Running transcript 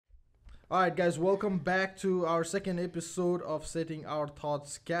All right, guys, welcome back to our second episode of Setting Our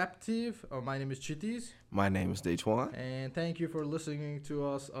Thoughts Captive. My name is Chitis, My name is Dejuan. and thank you for listening to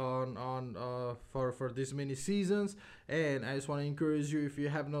us on for this many seasons. And I just want to encourage you, if you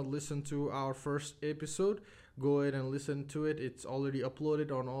have not listened to our first episode, go ahead and listen to it. It's already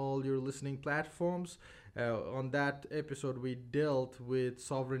uploaded on all your listening platforms. On that episode, we dealt with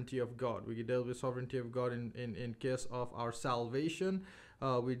sovereignty of God. We dealt with sovereignty of God in case of our salvation.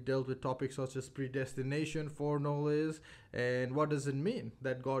 We dealt with topics such as predestination, foreknowledge, and what does it mean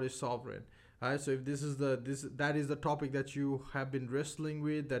that God is sovereign. Alright, so if that is the topic that you have been wrestling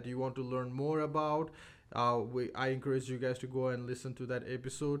with, that you want to learn more about, I encourage you guys to go and listen to that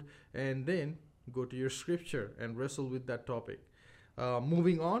episode, and then go to your scripture and wrestle with that topic.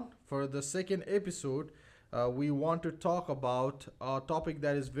 Moving on, for the second episode, we want to talk about a topic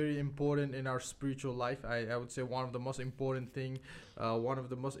that is very important in our spiritual life. I would say one of the most important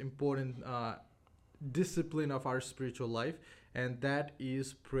discipline of our spiritual life, and that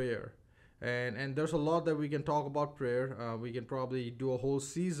is prayer. And there's a lot that we can talk about prayer. We can probably do a whole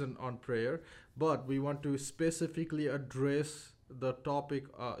season on prayer, but we want to specifically address the topic,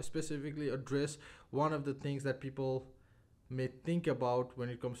 specifically address one of the things that people may think about when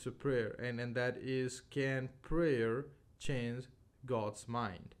it comes to prayer, and that is, can prayer change God's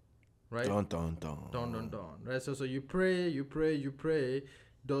mind, right? Dun dun dun. Dun dun dun. Right. So you pray, you pray.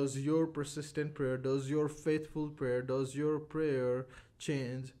 Does your persistent prayer, does your faithful prayer, does your prayer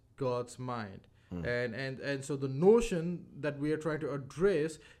change God's mind? And so the notion that we are trying to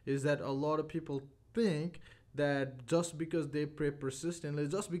address is that a lot of people think that just because they pray persistently,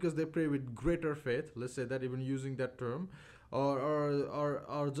 just because they pray with greater faith, let's say that, even using that term,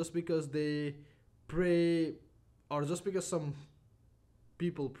 or just because they pray, or just because some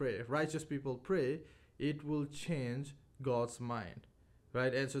people pray, righteous people pray, it will change God's mind,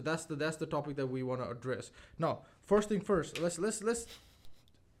 right? And so that's the topic that we want to address. Now, first thing first, let's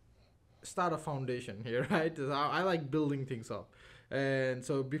start a foundation here, right? I like building things up. And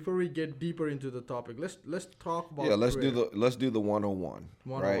so before we get deeper into the topic, let's talk about let's prayer. do the 101,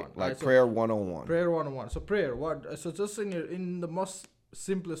 101, right? right? Like So prayer 101. Prayer 101. So prayer, what? So just in the most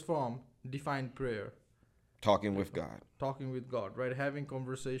simplest form, define prayer. Talking with God. Talking with God, right? Having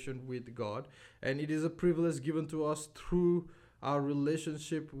conversation with God, and it is a privilege given to us through our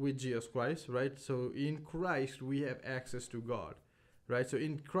relationship with Jesus Christ, right? So in Christ we have access to God, right? So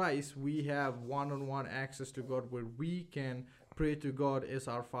in Christ we have one-on-one access to God, where we can pray to God as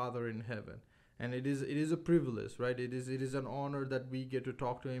our Father in heaven. And it is a privilege, right? It is an honor that we get to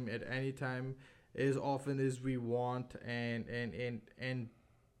talk to Him at any time, as often as we want, and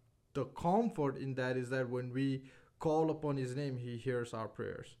the comfort in that is that when we call upon His name, He hears our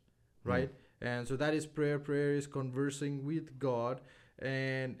prayers, right? And so that is prayer. Prayer is conversing with God,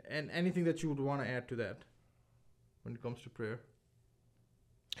 and anything that you would want to add to that when it comes to prayer.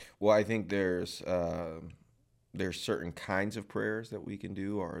 Well, I think there's certain kinds of prayers that we can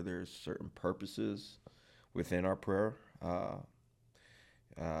do, or there's certain purposes within our prayer.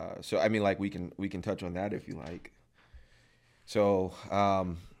 So I mean, like we can touch on that if you like. So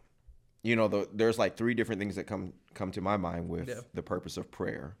there's like three different things that come to my mind with the purpose of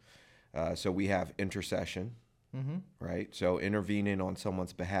prayer. So we have intercession, right? So intervening on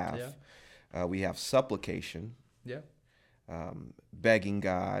someone's behalf. Yeah. We have supplication. Yeah. Begging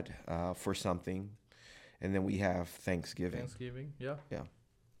God for something. And then we have thanksgiving. Yeah.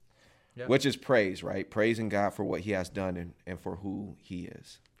 Yeah. Which is praise, right? Praising God for what He has done and for who He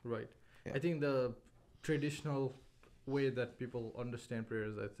is. Right. Yeah. I think the traditional way that people understand prayer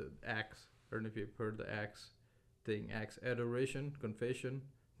is that acts. I don't know if you've heard the acts thing. Acts: adoration, confession,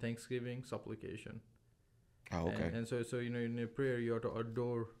 thanksgiving, supplication. Oh, okay. And so in a prayer you have to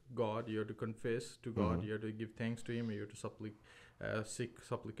adore God, you have to confess to God, you have to give thanks to Him, you have to seek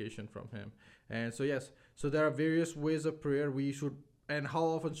supplication from Him. And so yes, so there are various ways of prayer. And how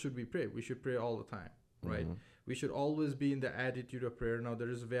often should we pray? We should pray all the time, right? We should always be in the attitude of prayer. Now there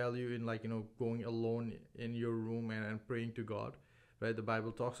is value in going alone in your room and praying to God, right? The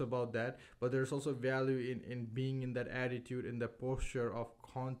Bible talks about that, but there's also value in being in that attitude, in the posture of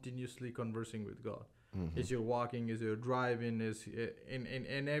continuously conversing with God. As you're walking, as you're driving, is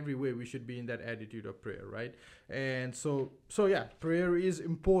in every way we should be in that attitude of prayer, right? And so yeah, prayer is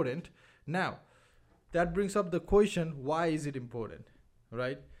important. Now, that brings up the question: why is it important,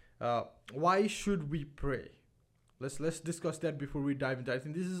 right? Why should we pray? Let's discuss that before we dive into it. I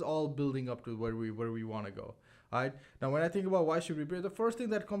think this is all building up to where we want to go. All right. Now, when I think about why should we pray, the first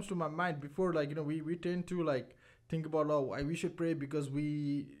thing that comes to my mind before, we tend to think about why we should pray, because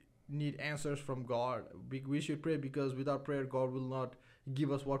we need answers from God. We should pray because without prayer, God will not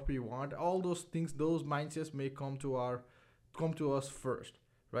give us what we want. All those things, those mindsets may come to us first,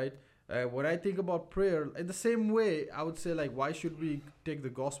 right? When I think about prayer, in the same way, I would say, like, why should we take the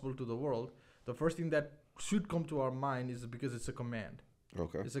gospel to the world? The first thing that should come to our mind is because it's a command.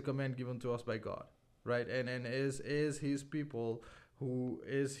 Okay. It's a command given to us by God, right? And as His people, who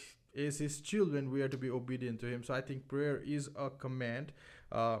is His children, we are to be obedient to Him. So I think prayer is a command.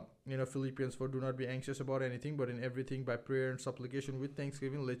 Philippians 4, do not be anxious about anything, but in everything by prayer and supplication with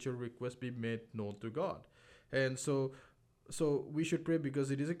thanksgiving, let your requests be made known to God. And so we should pray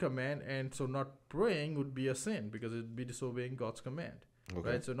because it is a command, and so not praying would be a sin because it would be disobeying God's command. Okay.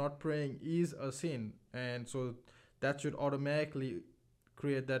 Right? So not praying is a sin, and so that should automatically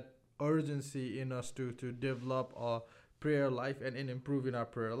create that urgency in us to develop a prayer life and improve in our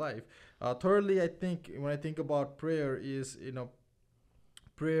prayer life. Thirdly, I think when I think about prayer is,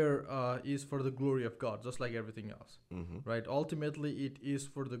 prayer is for the glory of God, just like everything else, right? Ultimately, it is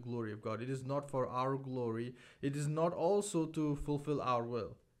for the glory of God. It is not for our glory. It is not also to fulfill our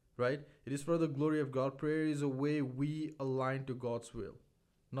will, right? It is for the glory of God. Prayer is a way we align to God's will,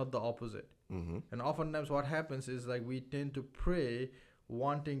 not the opposite. And oftentimes what happens is, like, we tend to pray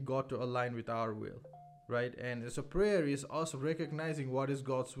wanting God to align with our will, right? And so prayer is us recognizing what is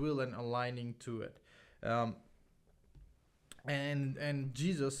God's will and aligning to it. And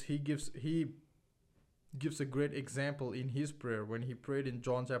Jesus, he gives a great example in his prayer when he prayed in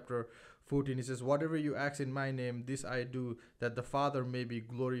John chapter 14. He says, whatever you ask in my name, this I do, that the Father may be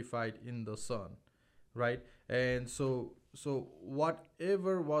glorified in the Son, right? And so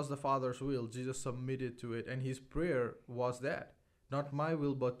whatever was the Father's will, Jesus submitted to it, and his prayer was that, not my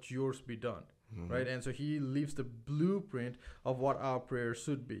will but yours be done. Right? And so he leaves the blueprint of what our prayer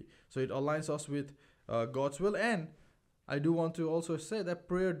should be. So it aligns us with God's will. And I do want to also say that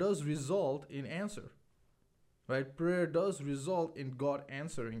prayer does result in answer, right? Prayer does result in God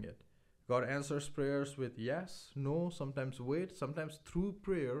answering it. God answers prayers with yes, no, sometimes wait. Sometimes through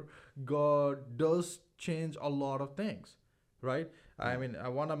prayer, God does change a lot of things, right? I mean,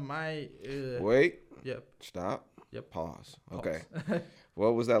 one of my... Wait. Yep. Stop. Yep. Pause. Okay.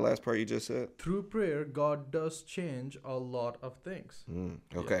 What was that last part you just said? Through prayer, God does change a lot of things.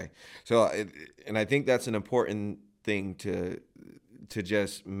 Okay. So, and I think that's an important thing to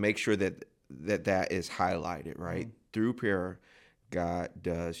just make sure that is highlighted, right? Through prayer, God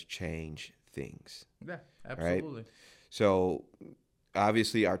does change things. Yeah, absolutely. Right? So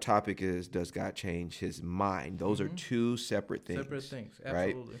obviously our topic is, does God change his mind? Those are two separate things. Separate things,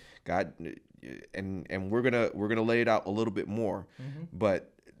 absolutely. Right? God, and we're gonna lay it out a little bit more,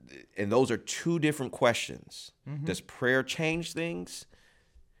 but and those are two different questions. Does prayer change things?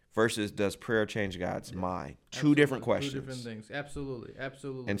 Versus, does prayer change God's mind? Two different questions. Two different things. Absolutely.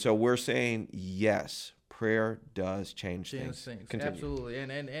 And so we're saying, yes, prayer does change things. Continue. Absolutely.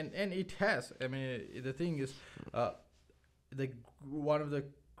 And it has. I mean, the thing is, one of the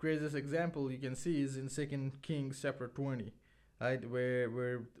craziest example you can see is in 2 Kings chapter 20, right?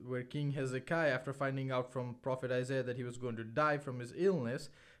 Where King Hezekiah, after finding out from prophet Isaiah that he was going to die from his illness,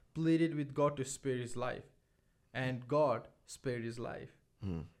 pleaded with God to spare his life. And God spared his life.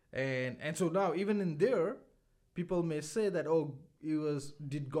 And so now, even in there, people may say that,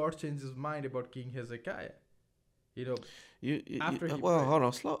 did God change his mind about King Hezekiah? After he well, prayed. hold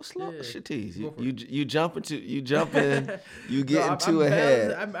on, slow, Yeah. Shatiz. Go You jump in, you get I'm into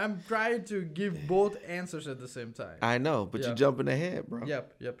ahead. I'm trying to give both answers at the same time. I know, but you're jumping ahead, bro.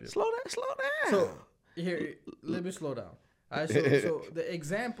 Yep. Slow down. So here, let me slow down. So the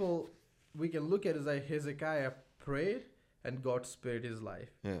example we can look at is that Hezekiah prayed and God spared his life.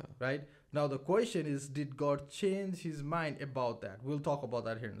 Yeah. Right? Now the question is, did God change his mind about that? We'll talk about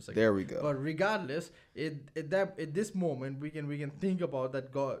that here in a second. There we go. But regardless, at this moment we can think about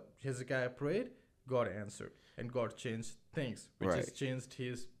that. Hezekiah prayed, God answered, and God changed things, which has changed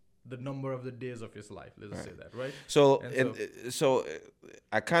the number of the days of his life. Let's say that, right? So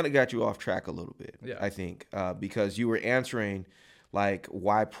I kind of got you off track a little bit. Yeah. I think because you were answering like,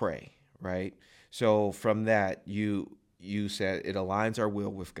 why pray, right? So from that you said it aligns our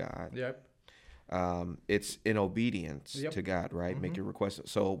will with God. Yep. It's in obedience to God, right? Make your request.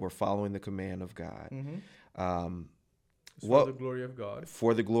 So we're following the command of God. For the glory of God.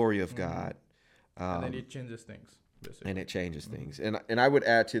 For the glory of God. And then it changes things. Basically. And it changes things. And I would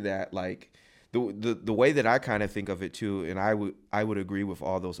add to that, like the way that I kind of think of it too, and I would agree with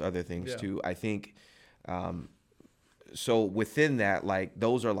all those other things too. I think so within that, like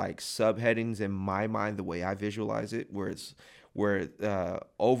those are like subheadings in my mind, the way I visualize it, where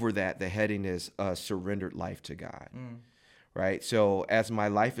over that the heading is a surrendered life to God, right? So as my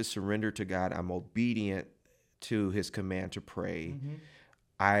life is surrendered to God, I'm obedient to his command to pray, Mm-hmm.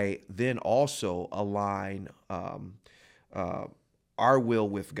 I then also align our will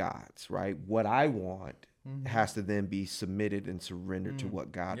with God's, right? What I want Mm-hmm. has to then be submitted and surrendered to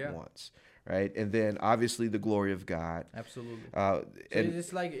what God Yeah. wants, right? And then obviously the glory of God. Absolutely. Uh, So and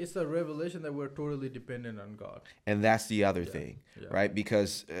it's like it's a revelation that we're totally dependent on God. and that's the other thing, Yeah. right?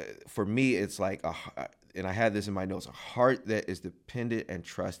 Because for me, it's like and I had this in my notes: a heart that is dependent and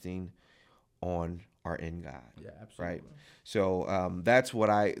trusting on our end God. Yeah, absolutely. Right. So that's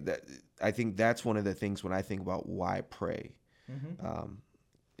what I think that's one of the things when I think about why pray. Mm-hmm.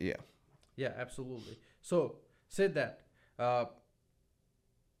 Yeah. Yeah, absolutely. So uh,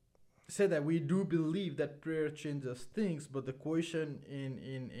 said that we do believe that prayer changes things, but the question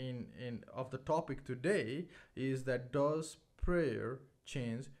in of the topic today is that does prayer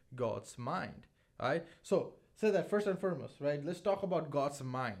change God's mind? Right? So say that first and foremost, right? Let's talk about God's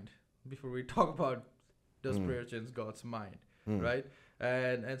mind before we talk about does prayer change God's mind, right?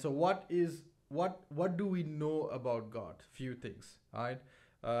 And so what do we know about God? Few things, right?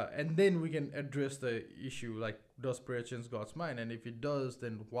 And then we can address the issue like does prayer change God's mind, and if it does,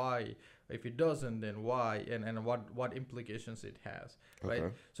 then why? If it doesn't, then why? And what implications it has, right?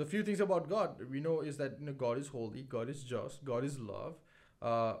 Okay. So a few things about God we know is that God is holy, God is just, God is love,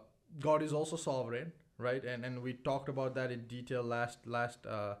 God is also sovereign, right? And we talked about that in detail last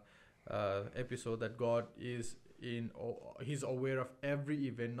episode that God is he's aware of every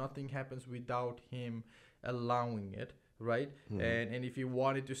event. Nothing happens without him allowing it, right? And if he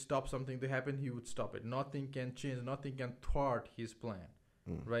wanted to stop something to happen, he would stop it. Nothing can change, nothing can thwart his plan,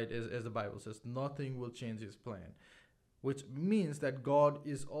 right? As the Bible says, nothing will change his plan, which means that God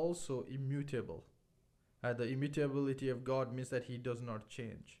is also immutable. The immutability of God means that he does not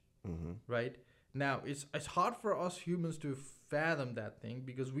change, right? Now it's hard for us humans to fathom that thing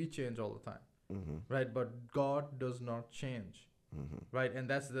because we change all the time, right? But God does not change, right? And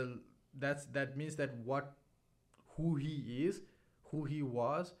that means that who he is, who he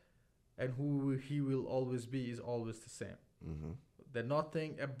was, and who he will always be is always the same. That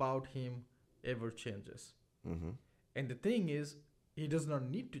nothing about him ever changes. And the thing is, he does not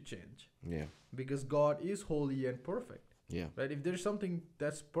need to change. Yeah. Because God is holy and perfect. Yeah. Right? If there's something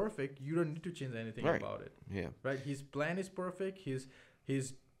that's perfect, you don't need to change anything Right. about it. Yeah. Right? His plan is perfect. His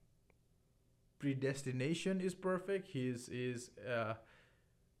predestination is perfect. His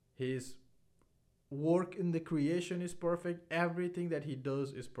work in the creation is perfect. Everything that he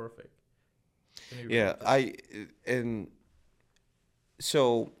does is perfect. Yeah. And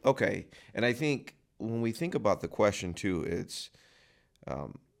so okay, and I think when we think about the question too, it's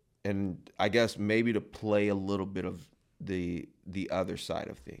and I guess maybe to play a little bit of the other side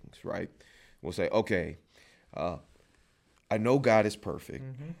of things, right? We'll say, okay, I know God is perfect.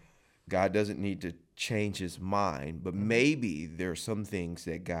 God doesn't need to change his mind, but maybe there are some things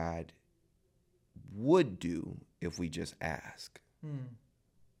that God would do if we just ask.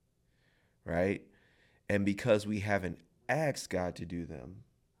 Right? And because we haven't asked God to do them,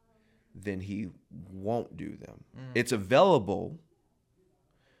 then he won't do them. It's available,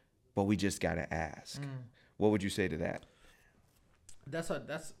 but we just got to ask. What would you say to that?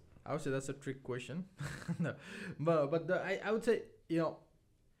 I would say that's a trick question. No. But I would say,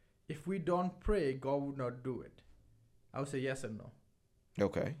 if we don't pray, God would not do it. I would say yes and no.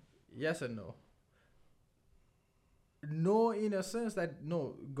 Okay. Yes and no. No, in a sense that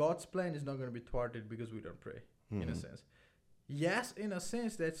no, God's plan is not going to be thwarted because we don't pray. In a sense. Yes, in a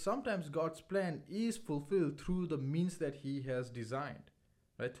sense that sometimes God's plan is fulfilled through the means that he has designed,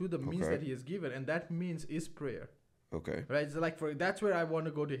 right? Through the means that he has given, and that means is prayer. Okay. Right? So like that's where I want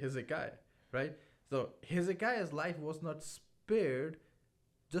to go to Hezekiah, right? So Hezekiah's life was not spared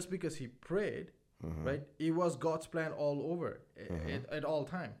just because he prayed, right? It was God's plan all over at all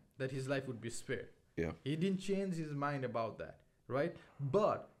time that his life would be spared. Yeah. He didn't change his mind about that, right?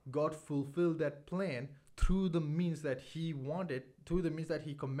 But God fulfilled that plan through the means that he wanted, through the means that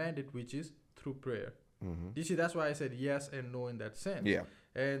he commanded, which is through prayer. You see, that's why I said yes and no in that sense. Yeah.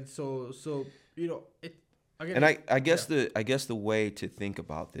 And so it again. And I guess the way to think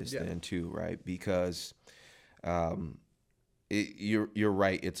about this Yeah. then too, right? Because you're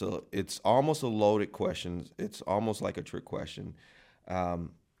right. It's almost a loaded question. It's almost like a trick question. And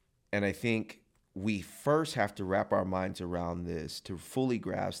I think we first have to wrap our minds around this to fully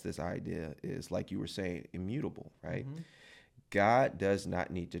grasp this idea is, like you were saying, immutable, right? God does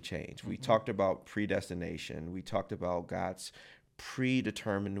not need to change. We talked about predestination. We talked about God's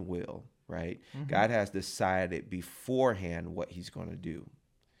predetermined will, right? God has decided beforehand what he's going to do.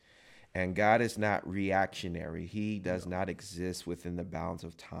 And God is not reactionary. He does not exist within the bounds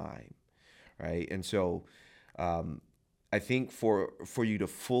of time, right? And so I think for you to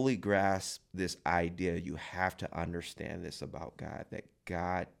fully grasp this idea, you have to understand this about God, that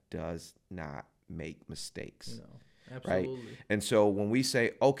God does not make mistakes. No, absolutely. Right? And so when we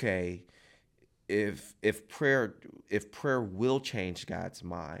say, okay, if prayer will change God's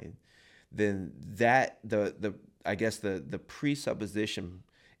mind, then that the I guess the presupposition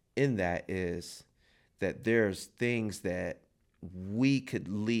in that is that there's things that we could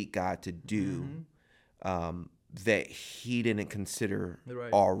lead God to do that he didn't consider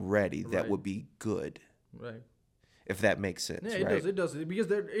already that would be good. Right. If that makes sense. Yeah, it does.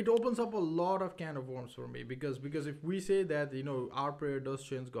 Because it opens up a lot of can of worms for me. Because if we say that, our prayer does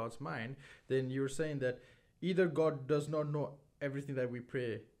change God's mind, then you're saying that either God does not know everything that we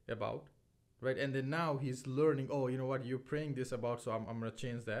pray about, right? And then now he's learning, oh, you know what, you're praying this about, so I'm going to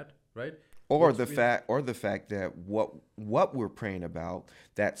change that, right? Or the fact that what we're praying about,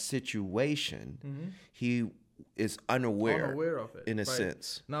 that situation, he is unaware of it in a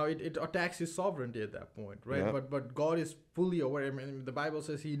sense. Now it attacks his sovereignty at that point, right? Yep. But God is fully aware. I mean, the Bible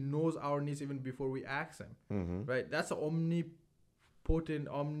says he knows our needs even before we ask him, right? That's an omnipotent,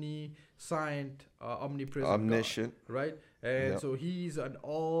 omniscient, omnipresent, omniscient, God, right? And so he's an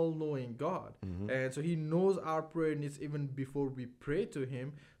all-knowing God, and so he knows our prayer needs even before we pray to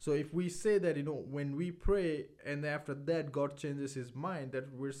him. So if we say that, when we pray and after that God changes his mind,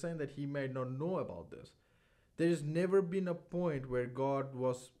 that we're saying that he might not know about this. There's never been a point where God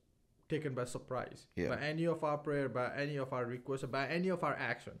was taken by surprise by any of our prayer, by any of our requests, by any of our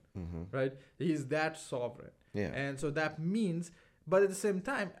action, right? He's that sovereign. Yeah. And so that means, but at the same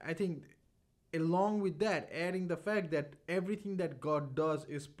time, I think along with that, adding the fact that everything that God does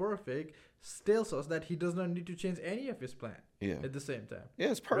is perfect tells us that he does not need to change any of his plan at the same time.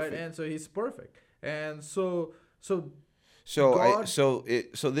 Yeah, it's perfect. Right? And so he's perfect. And so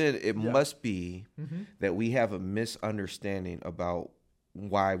then it must be that we have a misunderstanding about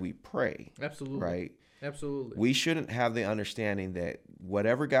why we pray. Absolutely. Right? Absolutely. We shouldn't have the understanding that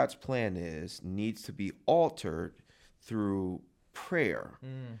whatever God's plan is needs to be altered through prayer.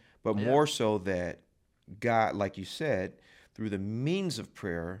 But more so that God, like you said, through the means of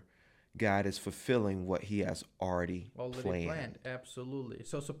prayer, God is fulfilling what he has already planned. Absolutely.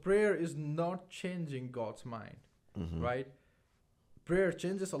 So prayer is not changing God's mind. Right? Prayer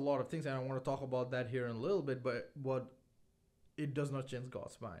changes a lot of things, and I want to talk about that here in a little bit, but it does not change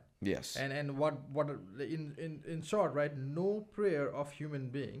God's mind. Yes. And what in short, right? No prayer of human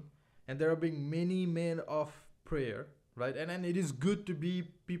being, and there are being many men of prayer, right? And it is good to be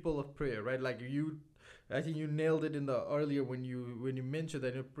people of prayer, right? Like I think you nailed it in the earlier when you mentioned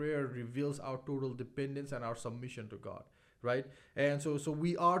that your prayer reveals our total dependence and our submission to God. Right? And so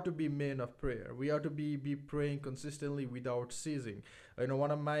we are to be men of prayer. We are to be praying consistently without ceasing.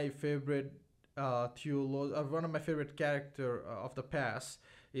 One of my favorite one of my favorite character of the past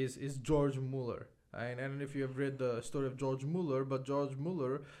is George Mueller. And I don't know if you have read the story of George Mueller, but George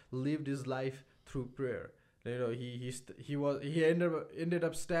Mueller lived his life through prayer. He ended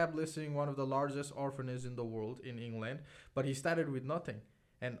up establishing one of the largest orphanages in the world in England, but he started with nothing.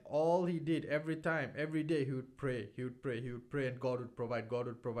 And all he did every day, he would pray, and God would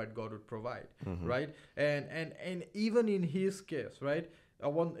provide, right? And even in his case, right,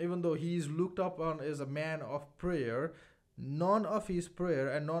 even though he is looked upon as a man of prayer, none of his prayer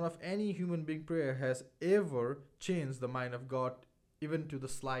and none of any human being prayer has ever changed the mind of God, even to the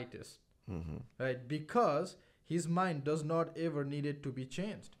slightest, right? Because his mind does not ever need it to be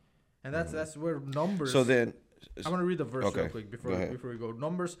changed, and that's where Numbers. So then. I'm going to read the verse real quick before we go.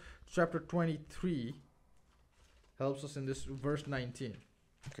 Numbers chapter 23 helps us in this verse 19.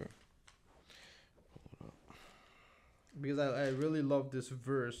 Okay. Because I really love this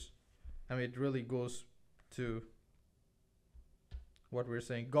verse. I mean, it really goes to what we're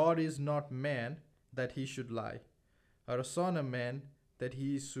saying. God is not man that he should lie, or a son of man that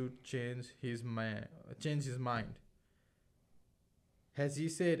he should change his mind. Has he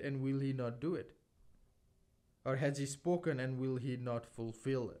said, and will he not do it? Or has he spoken, and will he not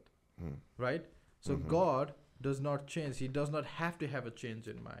fulfill it? Right? So God does not change. He does not have to have a change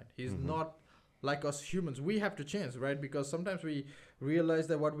in mind. He's not like us humans. We have to change, right? Because sometimes we realize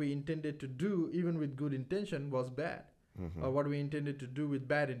that what we intended to do, even with good intention, was bad. Or what we intended to do with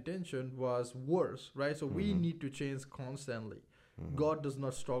bad intention was worse, right? So we need to change constantly. God does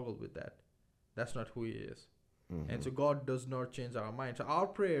not struggle with that. That's not who he is. And so God does not change our mind. So our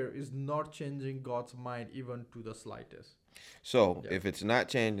prayer is not changing God's mind even to the slightest. So if it's not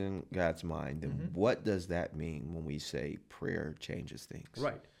changing God's mind, then what does that mean when we say prayer changes things?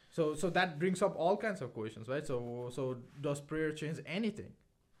 Right. So that brings up all kinds of questions, right? So does prayer change anything?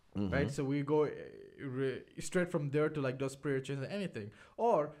 Right? So we go straight from there to like, does prayer change anything?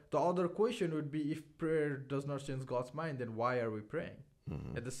 Or the other question would be, if prayer does not change God's mind, then why are we praying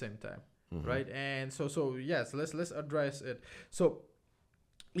at the same time, right? And so yes, let's address it. So,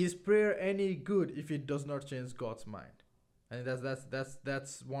 is prayer any good if it does not change God's mind? And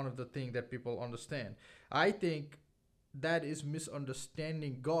that's one of the things that people understand. I think that is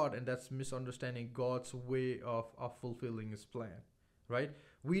misunderstanding God, and that's misunderstanding God's way of fulfilling his plan, right?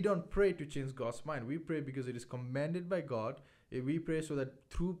 We don't pray to change God's mind. We pray because it is commanded by God. We pray so that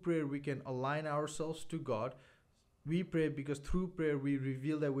through prayer we can align ourselves to God. We pray because through prayer we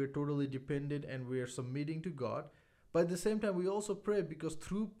reveal that we're totally dependent and we are submitting to God. But at the same time, we also pray because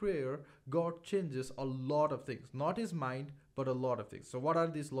through prayer God changes a lot of things, not his mind, but a lot of things. So what are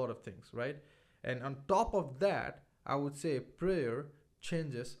these lot of things, right? And on top of that, I would say prayer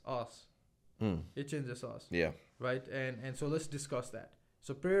changes us. It changes us. Yeah. Right? And so let's discuss that.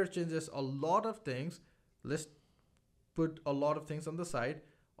 So prayer changes a lot of things. Let's put a lot of things on the side.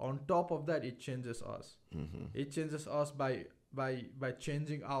 On top of that, it changes us. It changes us by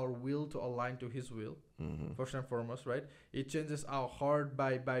changing our will to align to his will, first and foremost, right? It changes our heart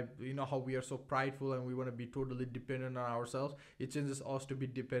by how we are so prideful and we want to be totally dependent on ourselves. It changes us to be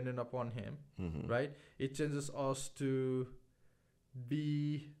dependent upon him, right? It changes us to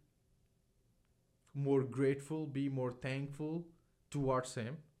be more grateful, be more thankful towards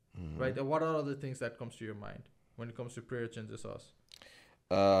him, right? And what are other things that comes to your mind when it comes to prayer changes us?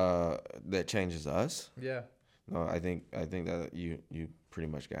 That changes us? Yeah. No, I think that you pretty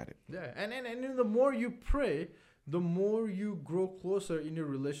much got it. Yeah, and the more you pray, the more you grow closer in your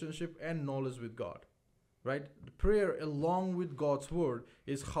relationship and knowledge with God, right? Prayer along with God's word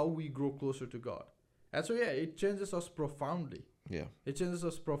is how we grow closer to God. And so yeah, it changes us profoundly. Yeah. It changes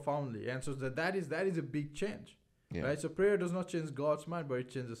us profoundly. And so that is a big change. Yeah. Right? So prayer does not change God's mind, but it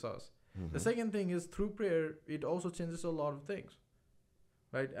changes us. The second thing is, through prayer, it also changes a lot of things.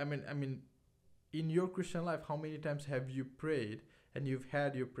 Right? I mean in your Christian life, how many times have you prayed and you've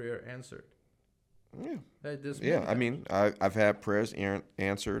had your prayer answered? Yeah. Right? Yeah. I mean, I've had prayers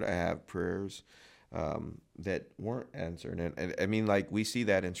answered. I have prayers that weren't answered. And I mean, like, we see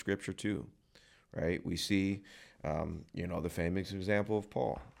that in Scripture too, right? We see, the famous example of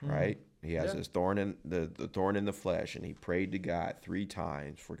Paul, right? He has this thorn in the thorn in the flesh, and he prayed to God 3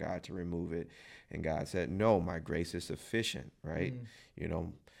 times for God to remove it. And God said, "No, my grace is sufficient," right?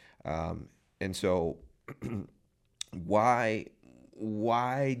 And so why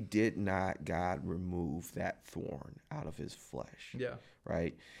did not God remove that thorn out of his flesh? Yeah.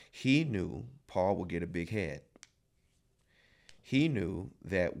 Right? He knew Paul would get a big head. He knew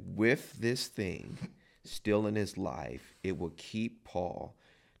that with this thing still in his life, it would keep Paul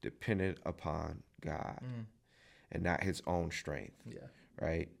dependent upon God and not his own strength. Yeah.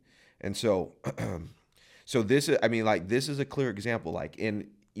 Right? And so this is a clear example. Like, in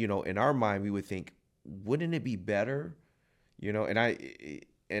our mind, we would think, wouldn't it be better? And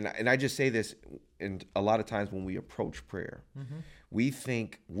I just say this, and a lot of times when we approach prayer, we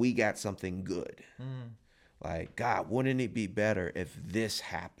think we got something good. Like, God, wouldn't it be better if this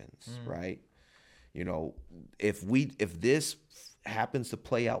happens, right? If this happens to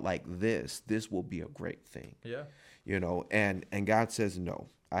play out like this will be a great thing. Yeah. And God says, no,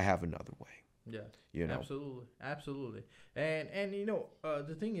 I have another way. Yeah. Absolutely. And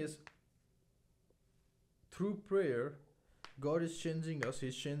the thing is, through prayer, God is changing us.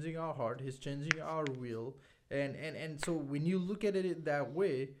 He's changing our heart. He's changing our will. And so when you look at it that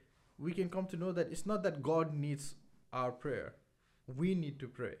way, we can come to know that it's not that God needs our prayer. We need to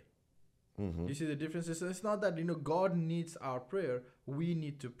pray. You see the difference? It's not that God needs our prayer. We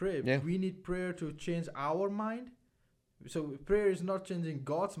need to pray. Yeah. We need prayer to change our mind. So prayer is not changing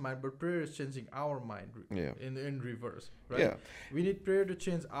God's mind, but prayer is changing our mind in reverse, right? Yeah. We need prayer to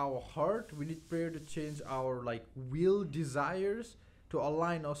change our heart. We need prayer to change our will, desires, to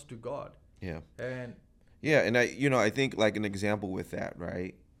align us to God. Yeah. And I think like an example with that,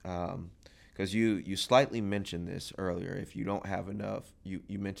 right? Because you slightly mentioned this earlier. If you don't have enough,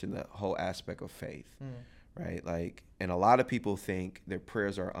 you mentioned the whole aspect of faith, right? Like, and a lot of people think their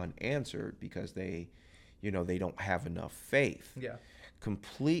prayers are unanswered because they don't have enough faith. Yeah.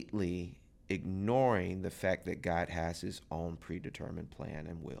 Completely ignoring the fact that God has his own predetermined plan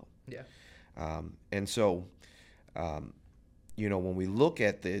and will. Yeah. And so, when we look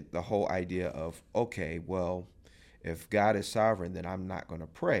at the whole idea of, okay, well, if God is sovereign, then I'm not going to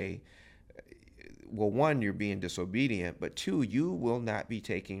pray. Well, 1, you're being disobedient, but 2, you will not be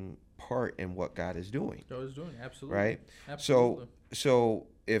taking part in what God is doing. God is doing, absolutely. Right? Absolutely. So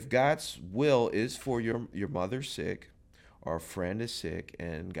if God's will is for your mother sick, or a friend is sick,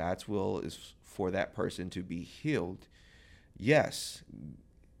 and God's will is for that person to be healed, yes,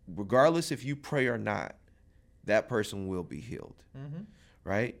 regardless if you pray or not, that person will be healed,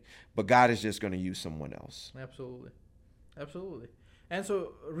 right? But God is just going to use someone else. Absolutely. Absolutely. And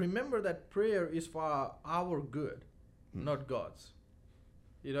so remember that prayer is for our good, not God's.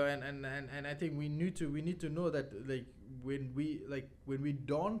 You know, and I think we need to know that, like, when we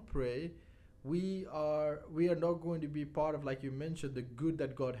don't pray, we are not going to be part of, like you mentioned, the good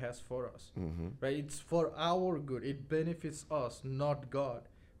that God has for us. Right? It's for our good. It benefits us, not God.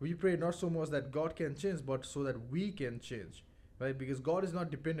 We pray not so much that God can change, but so that we can change. Right? Because God is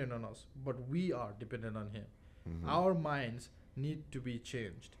not dependent on us, but we are dependent on Him. Our minds need to be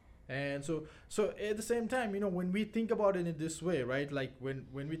changed. And so at the same time, you know, when we think about it in this way, right, like when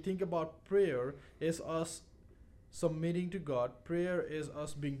we think about prayer is us submitting to God, prayer is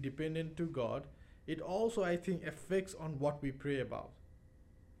us being dependent to God, it also, I think, affects on what we pray about.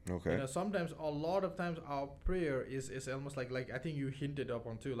 Okay. You know, sometimes, a lot of times, our prayer is almost like I think you hinted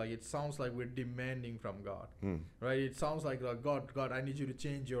upon too, like it sounds like we're demanding from God. Right? It sounds like, God, I need you to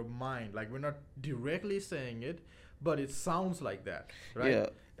change your mind. Like, we're not directly saying it, but it sounds like that, right? Yeah.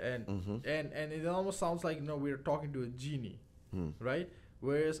 And it almost sounds like, you know, we're talking to a genie, right?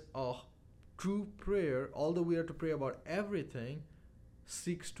 Whereas a true prayer, although we are to pray about everything,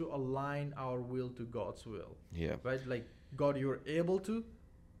 seeks to align our will to God's will. Yeah. Right? Like, God, you're able to,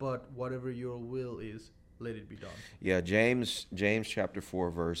 but whatever your will is, let it be done. Yeah, James chapter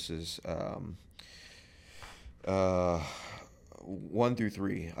 4 verses 1 through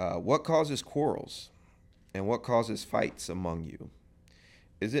 3. What causes quarrels and what causes fights among you?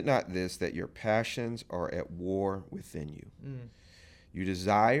 Is it not this, that your passions are at war within you? You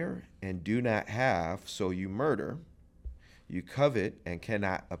desire and do not have, so you murder. You covet and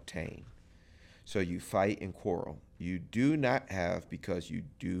cannot obtain, so you fight and quarrel. You do not have because you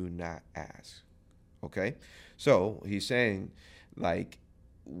do not ask. Okay? So he's saying, like,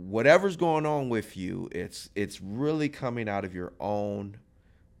 whatever's going on with you, it's really coming out of your own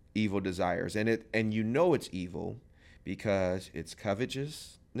evil desires. And you know it's evil because it's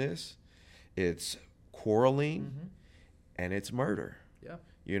covetousness, it's quarreling, and it's murder. Yeah.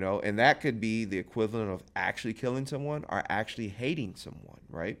 You know, and that could be the equivalent of actually killing someone or actually hating someone,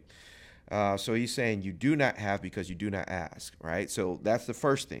 right? So he's saying you do not have because you do not ask, right? So that's the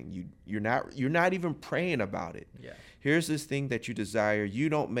first thing. You're not even praying about it. Yeah. Here's this thing that you desire. You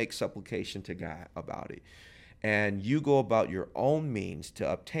don't make supplication to God about it. And you go about your own means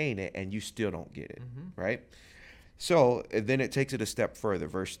to obtain it, and you still don't get it, right? So then it takes it a step further.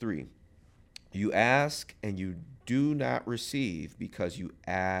 Verse 3, you ask and you do not receive because you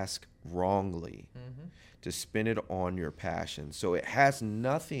ask wrongly to spend it on your passion. So it has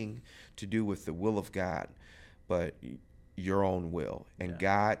nothing to do with the will of God, but your own will. And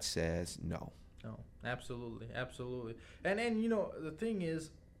God says no. No, absolutely. And you know, the thing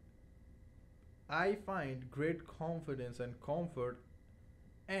is, I find great confidence and comfort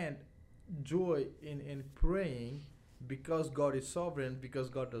and joy in praying because God is sovereign, because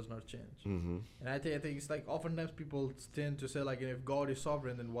God does not change. And I think it's like oftentimes people tend to say, like, you know, if God is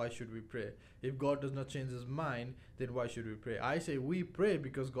sovereign, then why should we pray? If God does not change His mind, then why should we pray? I say we pray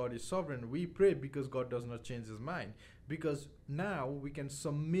because God is sovereign. We pray because God does not change His mind. Because now we can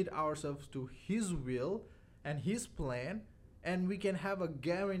submit ourselves to His will and His plan, and we can have a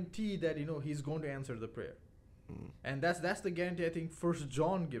guarantee that, you know, He's going to answer the prayer. And that's the guarantee I think First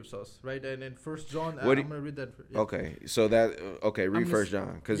John gives us, right? And in First John, I'm going to read that. Yeah. Okay, so read First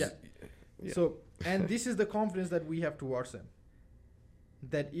John, because So, and this is the confidence that we have towards Him,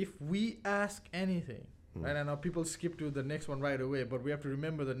 that if we ask anything, right? I know people skip to the next one right away, but we have to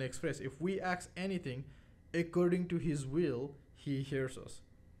remember the next phrase. If we ask anything according to His will, He hears us.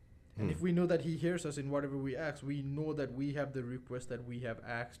 And if we know that He hears us in whatever we ask, we know that we have the request that we have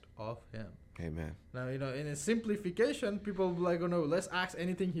asked of Him. Amen. Now, you know, in a simplification, people will be like, oh no, let's ask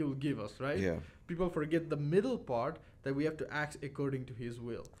anything He will give us, right? Yeah. People forget the middle part, that we have to act according to His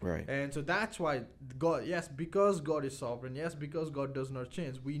will. Right. And so that's why God, yes, because God is sovereign, yes, because God does not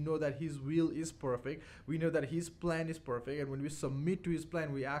change, we know that His will is perfect. We know that His plan is perfect. And when we submit to His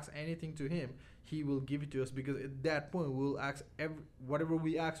plan, we ask anything to Him, He will give it to us, because at that point we'll ask whatever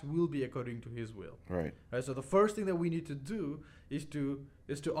we ask will be according to His will. Right. Right. So the first thing that we need to do is to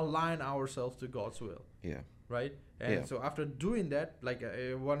align ourselves to God's will. Yeah. Right. And so after doing that, like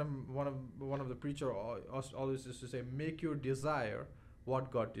one of the preacher always used to say, make your desire what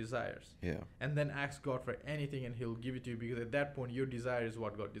God desires. Yeah. And then ask God for anything, and He'll give it to you, because at that point your desire is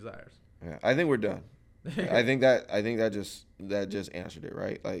what God desires. Yeah. I think we're done. I think that just answered it,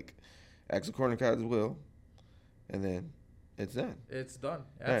 right? Like, ask according to God's will, and It's done. It's done.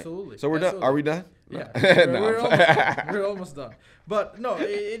 Right. Absolutely. So we're done. Are we done? Yeah, No. we're almost done. We're almost done. But no,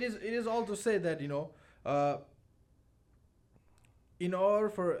 it is all to say that, in order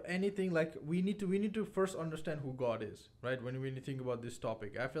for anything, like we need to first understand who God is, right? When we think about this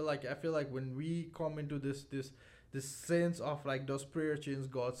topic, I feel like when we come into this sense of like, does prayer change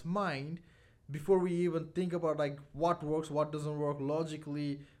God's mind? Before we even think about like what works, what doesn't work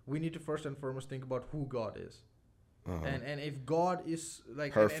logically, we need to first and foremost think about who God is. And if God is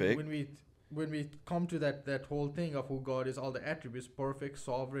like perfect, and when we come to that whole thing of who God is, all the attributes, perfect,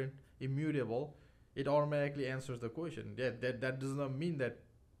 sovereign, immutable, it automatically answers the question. That does not mean that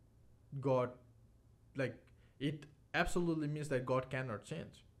God, like, it absolutely means that God cannot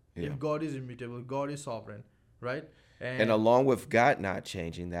change. Yeah. If God is immutable, God is sovereign, right? And along with God not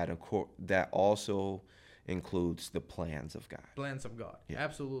changing, that also includes the plans of God. Plans of God, yeah.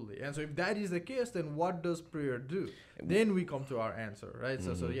 Absolutely. And so if that is the case, then what does prayer do? Then we come to our answer, right?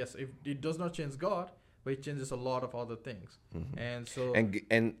 Mm-hmm. So yes, if it does not change God, but it changes a lot of other things. Mm-hmm. And so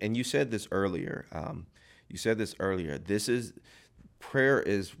and you said this earlier. Prayer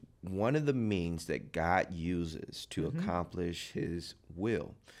is one of the means that God uses to accomplish His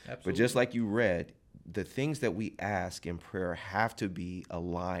will. Absolutely. But just like you read, the things that we ask in prayer have to be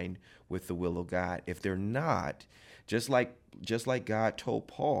aligned with the will of God. If they're not, just like God told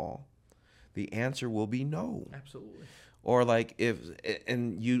Paul, the answer will be no. Absolutely. Or like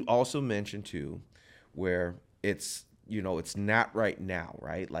and you also mentioned too, where it's not right now,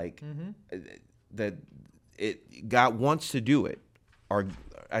 right? Like God wants to do it, or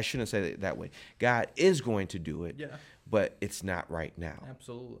I shouldn't say it that way. God is going to do it, but it's not right now.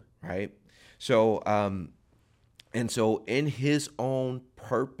 Absolutely. Right? So, and so in His own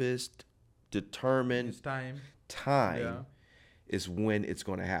purposed, determined His time is when it's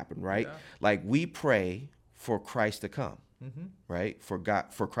going to happen, right? Yeah. Like we pray for Christ to come, right? For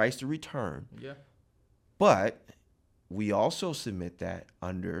Christ to return. Yeah. But we also submit that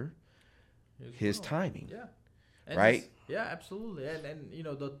under His timing. Yeah. And right? Yeah, absolutely. And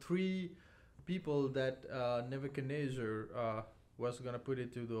the three people that Nebuchadnezzar was going to put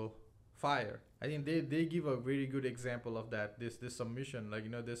into the fire, I think they give a very good example of that, this submission. Like,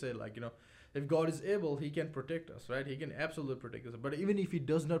 they say, like, if God is able, He can protect us, right? He can absolutely protect us. But even if He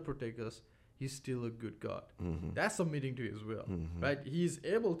does not protect us, He's still a good God. That's submitting to His will, right? He's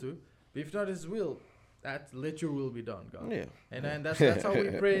able to, but if not His will, let your will be done, God. Yeah. And that's how we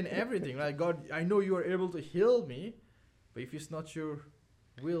pray in everything, right? God, I know you are able to heal me, but if it's not your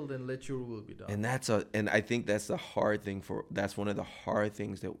will, then let your will be done. And I think that's that's one of the hard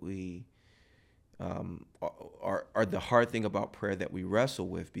things that we are the hard thing about prayer that we wrestle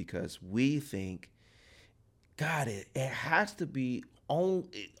with, because we think, God, it has to be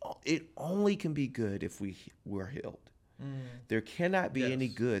it only can be good if we're healed. There cannot be any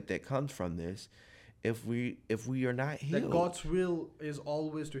good that comes from this if we are not healed. That God's will is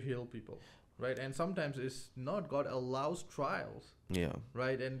always to heal people, right? And sometimes it's not. God allows trials,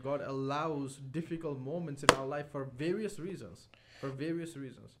 right? And God allows difficult moments in our life for various reasons.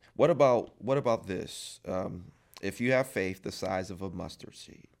 What about this? If you have faith the size of a mustard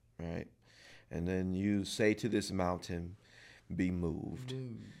seed, right? And then you say to this mountain, be moved.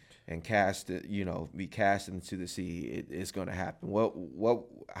 And be cast into the sea, it's going to happen.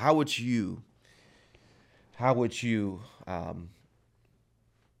 How would you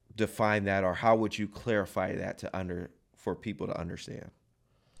define that, or how would you clarify that for people to understand?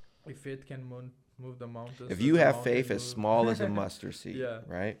 If faith can move the mountains. If you have faith as small as a mustard seed,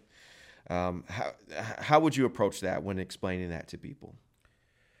 right? How would you approach that when explaining that to people?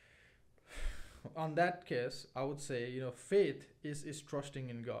 On that case, I would say, faith is trusting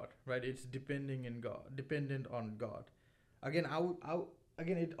in God, right? It's dependent on God. Again,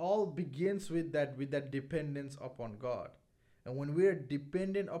 it all begins with that dependence upon God. And when we are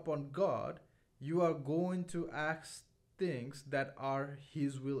dependent upon God, you are going to ask things that are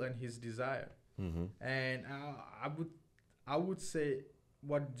His will and His desire. And I would say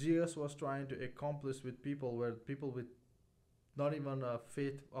what Jesus was trying to accomplish with people were people with not even a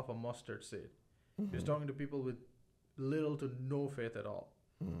faith of a mustard seed. He was talking to people with little to no faith at all,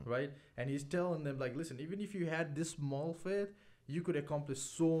 right? And He's telling them, like, listen, even if you had this small faith, you could accomplish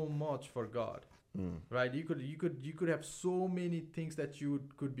so much for God, right? You could have so many things that you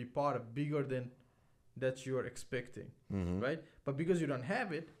could be part of, bigger than that you are expecting, right? But because you don't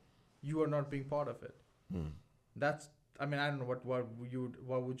have it, you are not being part of it. I don't know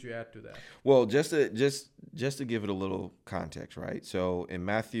what would you add to that? Well, just to give it a little context, right? So in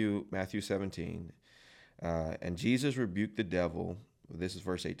Matthew 17, and Jesus rebuked the devil This is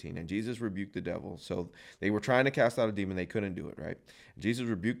verse 18. And Jesus rebuked the devil. So they were trying to cast out a demon. They couldn't do it, right? Jesus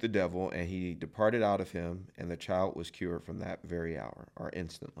rebuked the devil, and he departed out of him, and the child was cured from that very hour, or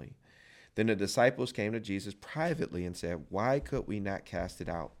instantly. Then the disciples came to Jesus privately and said, why could we not cast it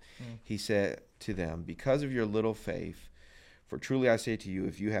out? He said to them, because of your little faith. For truly I say to you,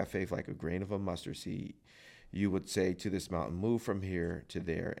 if you have faith like a grain of a mustard seed, you would say to this mountain, move from here to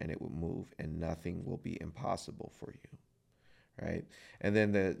there, and it will move, and nothing will be impossible for you. Right? And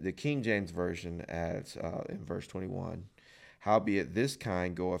then the King James Version adds in verse 21, howbeit this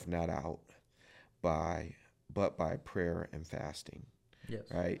kind goeth not out but by prayer and fasting. Yes.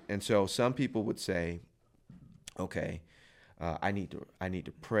 Right? And so some people would say, okay, I need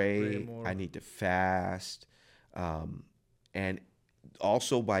to pray more. I need to fast. And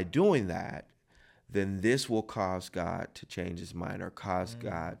also by doing that, then this will cause God to change his mind or cause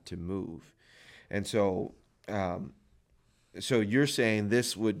God to move. And so, so you're saying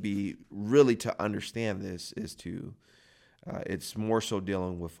this would be really, to understand this is to, it's more so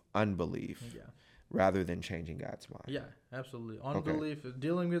dealing with unbelief rather than changing God's mind. Yeah, absolutely. Unbelief,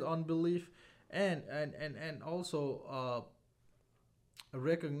 dealing with unbelief, and also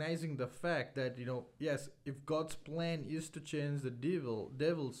recognizing the fact that, yes, if God's plan is to change the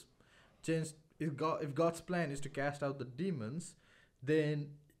devil's change, if God's plan is to cast out the demons,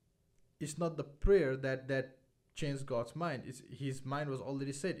 then it's not the prayer that changed God's mind. His mind was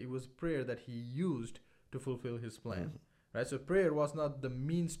already set. It was prayer that he used to fulfill his plan. Right? So prayer was not the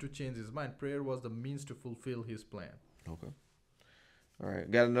means to change his mind. Prayer was the means to fulfill his plan. Okay. All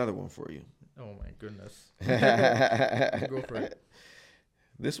right. Got another one for you. Oh my goodness. Go for it.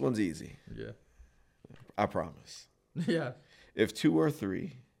 This one's easy. Yeah. I promise. Yeah. If two or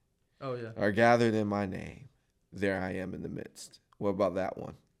three are gathered in my name, there I am in the midst. What about that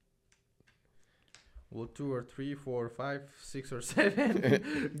one? Well, 2 or 3, 4, 5, 6 or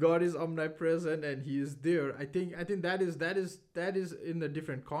 7. God is omnipresent and he is there. I think that is in a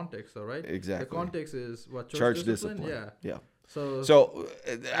different context, all right? Exactly. The context is what, church discipline. Yeah. So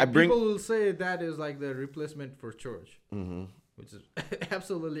people will say that is like the replacement for church, which is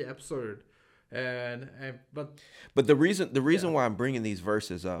absolutely absurd. But the reason why I'm bringing these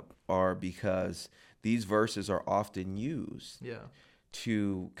verses up are because these verses are often used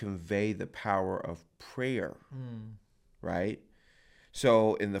to convey the power of prayer, right?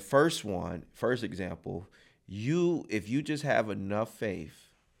 So in the first example, if you just have enough faith,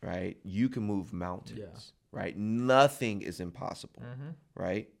 right, you can move mountains, right? Nothing is impossible,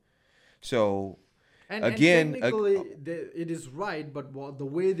 right? So again, technically, it is right, but the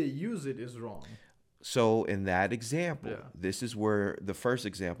way they use it is wrong. So in that example, this is where the first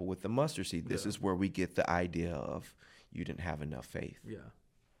example with the mustard seed, this is where we get the idea of you didn't have enough faith. Yeah.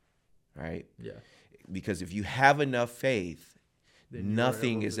 Right? Yeah. Because if you have enough faith, then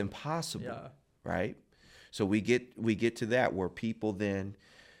nothing is impossible. Yeah. Right? So we get to that where people then,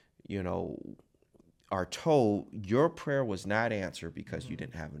 are told your prayer was not answered because you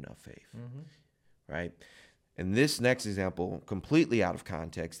didn't have enough faith. Right? And this next example, completely out of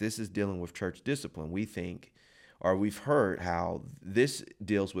context, this is dealing with church discipline. We think, or we've heard how this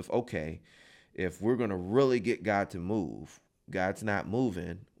deals with, okay, if we're going to really get God to move, God's not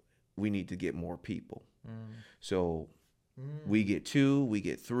moving, we need to get more people. So we get 2, we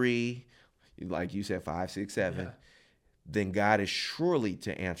get 3, like you said, 5, 6, 7. Yeah. Then God is surely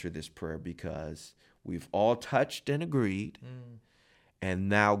to answer this prayer because we've all touched and agreed. And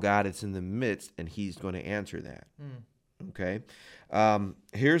now God is in the midst, and he's going to answer that. Okay?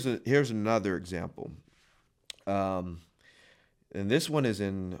 Here's another example. And this one is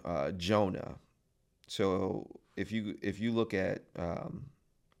in Jonah. So if you look at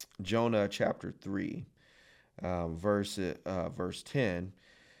Jonah chapter 3, verse 10,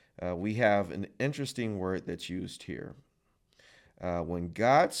 we have an interesting word that's used here. When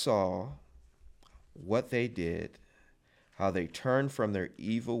God saw what they did, how they turned from their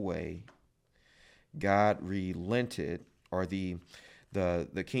evil way, God relented, or the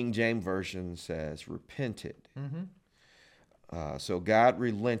King James Version says repented. So God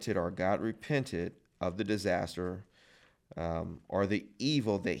relented, or God repented of the disaster, or the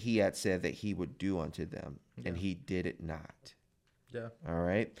evil that he had said that he would do unto them, and he did it not. Yeah. All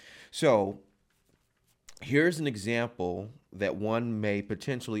right. So here's an example that one may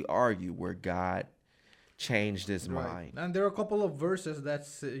potentially argue where God changed his mind. And there are a couple of verses that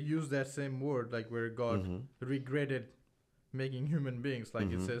use that same word, like where God regretted making human beings,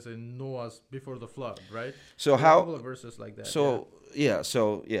 like it says in Noah's before the flood, right? So there are a couple of verses like that. So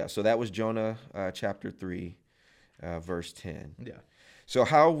so that was Jonah chapter 3, verse 10. Yeah. So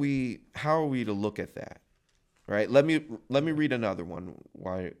how are we to look at that, right? Let me read another one.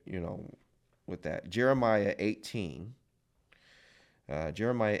 Why, with that, Jeremiah 18,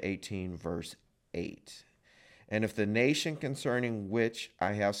 verse 8. And if the nation concerning which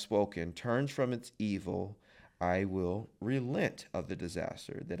I have spoken turns from its evil, I will relent of the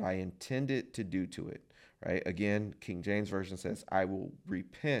disaster that I intended to do to it. Right? Again, King James Version says, I will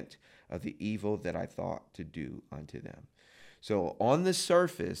repent of the evil that I thought to do unto them. So on the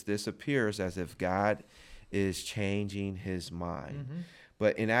surface, this appears as if God is changing his mind. Mm-hmm.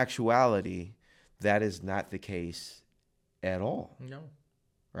 But in actuality, that is not the case at all. No.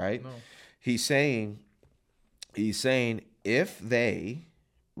 Right? No. He's saying if they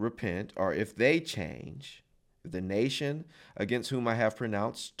repent, or if they change, the nation against whom I have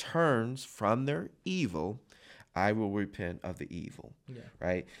pronounced turns from their evil, I will repent of the evil. Yeah.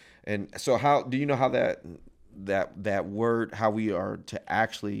 Right? And so how do you know how that word, how we are to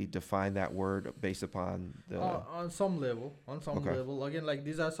actually define that word based upon the on some level, Okay. again, like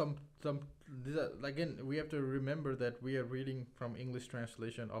these are these are, again, we have to remember that we are reading from English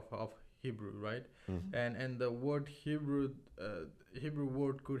translation of Hebrew, right? Mhm. And the word Hebrew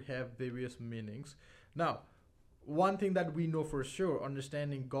word could have various meanings. Now, one thing that we know for sure,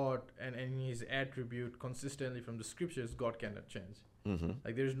 understanding God and his attribute consistently from the scriptures, God cannot change. Mhm.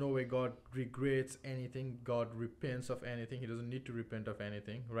 Like, there's no way God regrets anything, God repents of anything. He doesn't need to repent of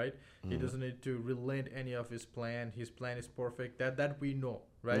anything, right? He Mhm. doesn't need to relent any of his plan. His plan is perfect. That we know,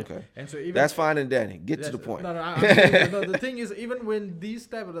 right? Okay. And so even That's fine and dandy. Get to Yes, the point. No, no, I'm saying, no. The thing is, even when these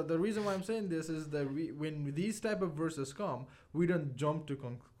type of the reason why I'm saying this is that when these type of verses come, we don't jump to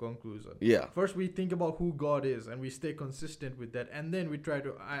conclusion. Yeah. First, we think about who God is, and we stay consistent with that, and then we try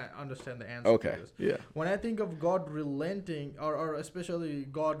to understand the answer. Okay. To this. Yeah. When I think of God relenting, or especially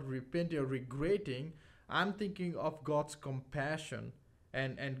God repenting or regretting, I'm thinking of God's compassion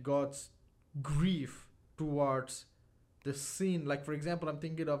and God's grief towards the sin. Like, for example, I'm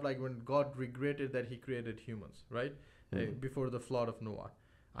thinking of like when God regretted that he created humans, right? Before the flood of Noah.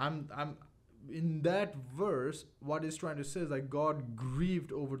 I'm in that verse, what he's trying to say is like God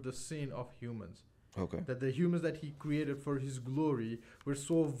grieved over the sin of humans. Okay. That the humans that he created for his glory were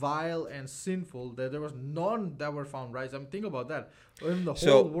so vile and sinful that there was none that were found right. I'm thinking about that. In the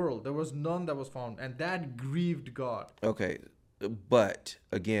So- whole world, there was none that was found, and that grieved God. Okay. But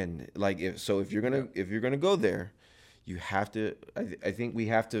again, like if you're gonna go there, you have to. I think we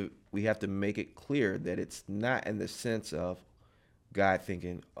have to make it clear that it's not in the sense of God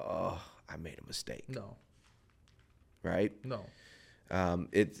thinking, "Oh, I made a mistake," No, right? no.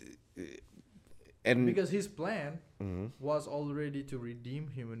 It's and Because his plan Mhm. was already to redeem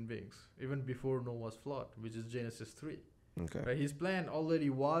human beings, even before Noah's flood, which is Genesis 3. okay. Right? His plan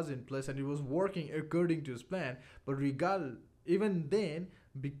already was in place, and he was working according to his plan. But even then,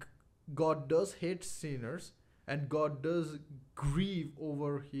 God does hate sinners, and God does grieve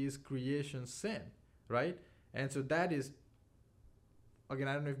over his creation sin, right? And so that is, again,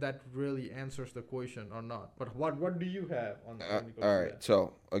 I don't know if that really answers the question or not. But what do you have on that? when it comes All to right. that?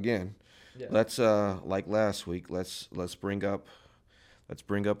 So again, Yeah. let's like last week, let's bring up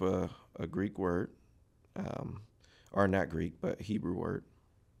a Greek word, or not Greek, but Hebrew word.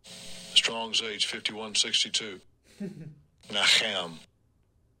 Strong's H 5162. Nachem.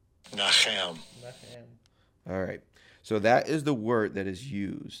 Nachem. Nachem. All right. So that is the word that is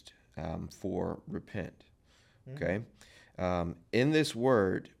used for repent. Okay. In this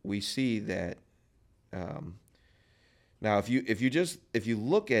word, we see that. Now, if you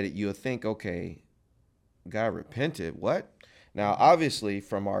look at it, you'll think, okay, God repented. What? Now, obviously,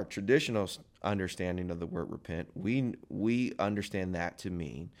 from our traditional understanding of the word repent, we understand that to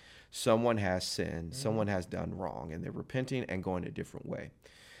mean someone has sinned, someone has done wrong, and they're repenting and going a different way.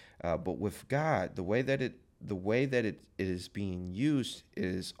 But with God, the way that it is being used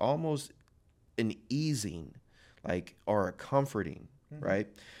is almost an easing, like, or a comforting, right?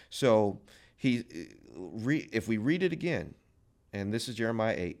 So if we read it again, and this is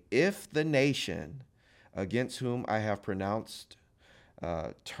Jeremiah 8, if the nation against whom I have pronounced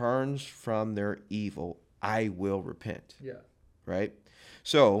turns from their evil, I will repent. Yeah. Right?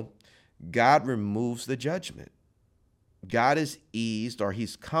 So God removes the judgment. God is eased, or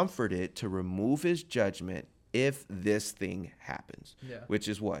he's comforted to remove his judgment if this thing happens, Yeah. which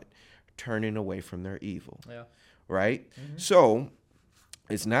is what? Turning away from their evil. Yeah. Right? So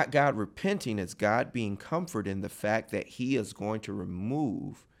it's not God repenting, it's God being comforted in the fact that he is going to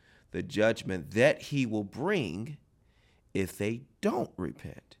remove the judgment that he will bring if they don't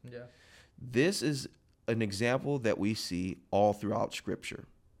repent. Yeah. This is an example that we see all throughout Scripture.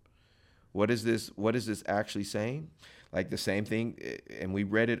 What is this actually saying? Like the same thing, and we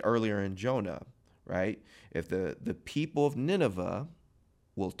read it earlier in Jonah, right? If the people of Nineveh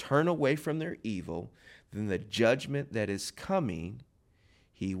will turn away from their evil, then the judgment that is coming,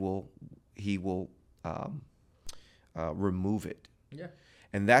 he will remove it. Yeah.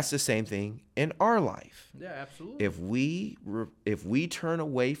 And that's the same thing in our life. Yeah, absolutely. If we turn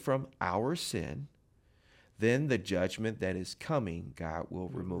away from our sin, then the judgment that is coming, God will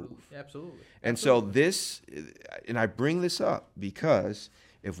remove. Absolutely. And so and I bring this up because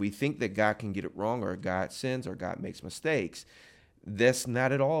if we think that God can get it wrong, or God sins, or God makes mistakes, that's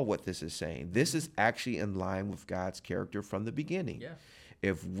not at all what this is saying. This is actually in line with God's character from the beginning. Yeah.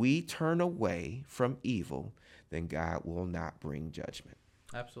 If we turn away from evil, then God will not bring judgment.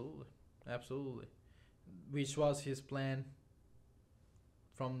 Absolutely. Absolutely. Which was his plan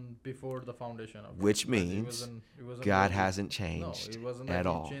from before the foundation of it. Which But means it wasn't God really- hasn't No, changed it wasn't at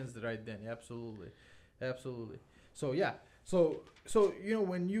like all. he changed right then. Absolutely. Absolutely. So yeah. So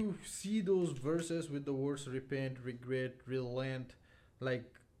when you see those verses with the words repent, regret, relent, like,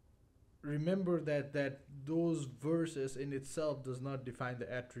 remember that those verses in itself does not define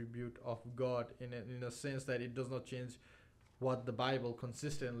the attribute of God in a sense that it does not change what the Bible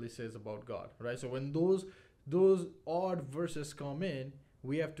consistently says about God, right? So when those odd verses come in,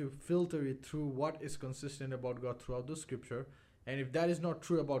 we have to filter it through what is consistent about God throughout the scripture. And if that is not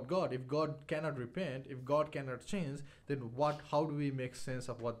true about God, if God cannot repent, if God cannot change, then how do we make sense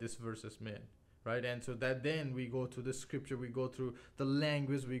of what these verses mean? Right? And so that then we go through the scripture, we go through the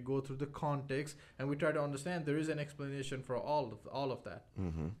language, we go through the context, and we try to understand there is an explanation for all of that.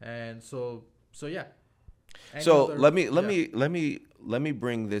 Mm-hmm. And so yeah. So let yeah. me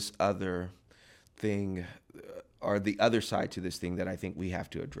bring this other thing, or the other side to this thing that I think we have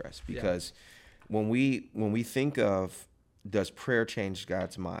to address, because when we think of, does prayer change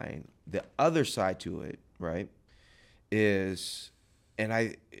God's mind, the other side to it, right, is, and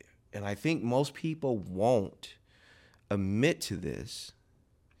I think most people won't admit to this,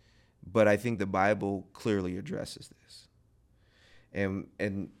 but I think the Bible clearly addresses this.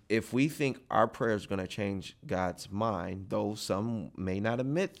 And if we think our prayer is going to change God's mind, though some may not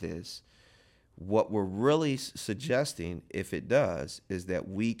admit this, what we're really suggesting, if it does, is that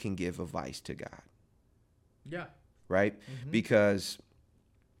we can give advice to God. Yeah. Right? Mm-hmm. Because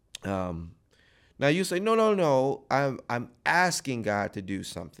now you say, no, I'm asking God to do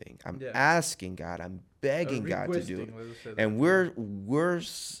something. I'm asking God, I'm begging God to do it. And we're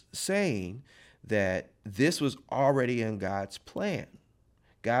saying that this was already in God's plan.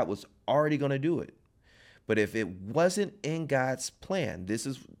 God was already going to do it. But if it wasn't in God's plan, this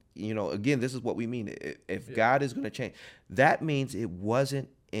is, again, this is what we mean. If God is going to change, that means it wasn't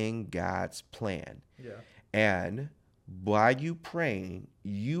in God's plan. Yeah. And by you praying,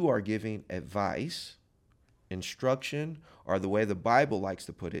 you are giving advice, instruction, or the way the Bible likes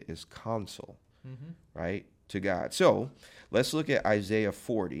to put it is counsel, right, to God. So let's look at Isaiah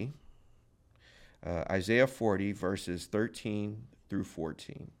 40. Isaiah 40, verses 13 through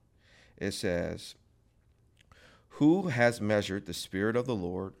 14. It says, "Who has measured the Spirit of the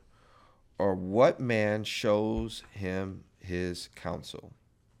Lord, or what man shows him his counsel?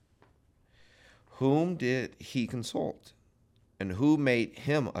 Whom did he consult, and who made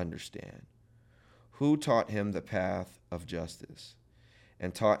him understand? Who taught him the path of justice,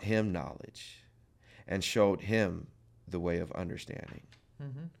 and taught him knowledge, and showed him the way of understanding?"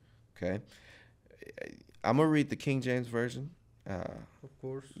 Okay, I'm gonna read the King James Version. Of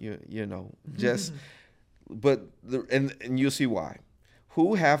course. Just, but and you'll see why.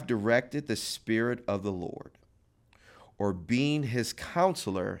 "Who have directed the Spirit of the Lord, or being his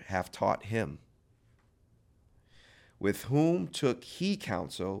counselor have taught him? With whom took he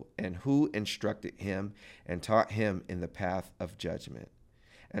counsel, and who instructed him and taught him in the path of judgment,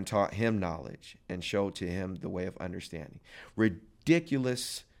 and taught him knowledge, and showed to him the way of understanding?"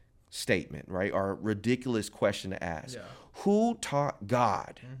 Ridiculous statement, right? Or ridiculous question to ask. Yeah. Who taught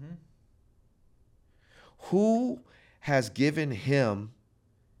God? Who has given him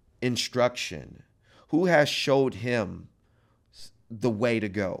instruction? Who has showed him the way to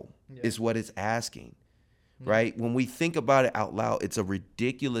go? Is what it's asking. Right? When we think about it out loud, it's a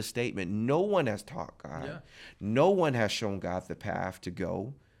ridiculous statement. No one has taught God. Yeah. No one has shown God the path to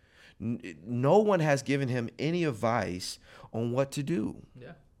go. No one has given him any advice on what to do.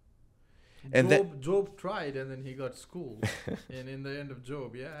 Yeah. And Job tried, and then he got schooled. And in the end of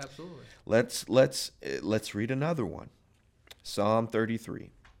Job, yeah, absolutely. Let's read another one. Psalm 33,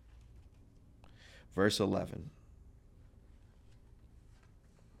 verse 11.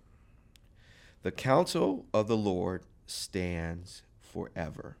 "The counsel of the Lord stands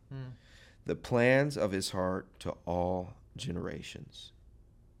forever, the plans of his heart to all generations."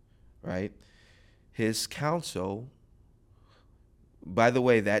 Right? his counsel, by the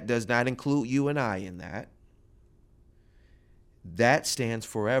way, that does not include you and I in that. That stands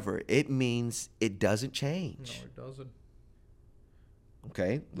forever. It means it doesn't change. No, it doesn't.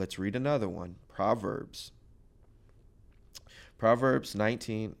 Okay, let's read another one. Proverbs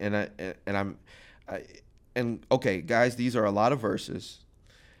 19, and okay, guys, these are a lot of verses,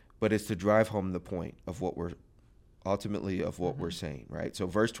 but it's to drive home the point of what we're saying, right? So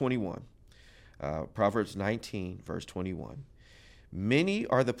verse 21, Proverbs 19, verse 21. Many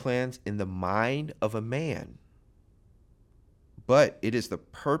are the plans in the mind of a man, but it is the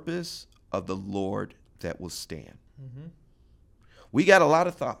purpose of the Lord that will stand. Mm-hmm. We got a lot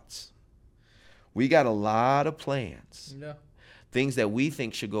of thoughts. We got a lot of plans. Yeah. Things that we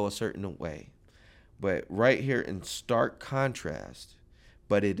think should go a certain way. But right here in stark contrast,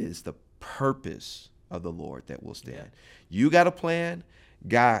 but it is the purpose of the Lord that will stand. Yeah. You got a plan.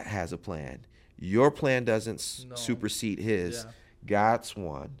 God has a plan. Your plan doesn't supersede his. Yeah. God's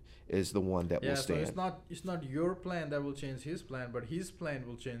one is the one that will stand. So it's not your plan that will change his plan, but his plan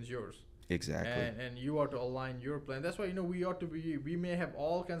will change yours. Exactly. And you ought to align your plan. That's why, we may have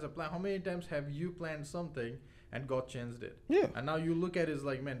all kinds of plans. How many times have you planned something and God changed it? Yeah. And now you look at it as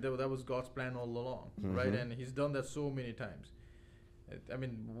like, man, that was God's plan all along, right? And he's done that so many times. I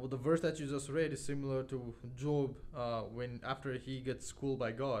mean, the verse that you just read is similar to Job, when after he gets schooled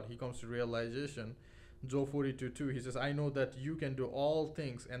by God, he comes to realization. Job 42:2, he says, I know that you can do all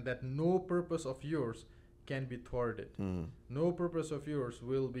things and that no purpose of yours can be thwarted. No purpose of yours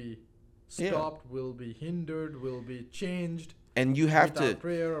will be stopped, will be hindered, will be changed. And you have without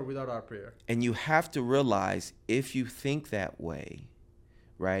prayer or without our prayer. And you have to realize, if you think that way,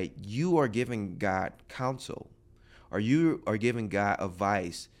 right, you are giving God counsel, or you are giving God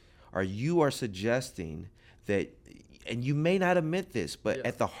advice, or you are suggesting that, and you may not admit this, but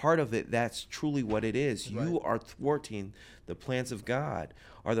at the heart of it, that's truly what it is. Right. You are thwarting the plans of God,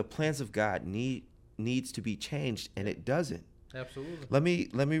 or the plans of God needs to be changed, and it doesn't. Absolutely.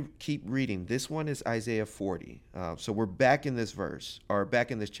 Let me keep reading. This one is Isaiah 40. So we're back in this verse, or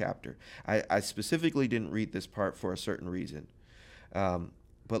back in this chapter. I specifically didn't read this part for a certain reason.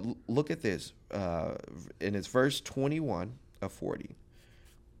 But look at this. And it's verse 21 of 40.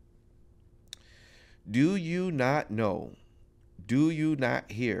 Do you not know? Do you not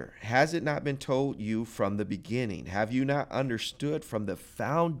hear? Has it not been told you from the beginning? Have you not understood from the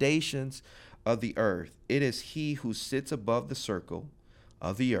foundations of the earth? It is he who sits above the circle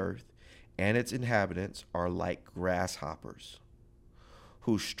of the earth, and its inhabitants are like grasshoppers,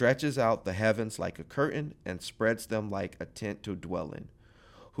 who stretches out the heavens like a curtain and spreads them like a tent to dwell in,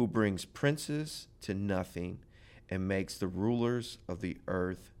 who brings princes to nothing and makes the rulers of the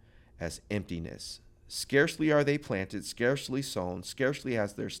earth as emptiness. Scarcely are they planted, scarcely sown, scarcely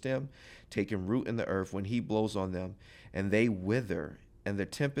has their stem taken root in the earth when he blows on them, and they wither, and the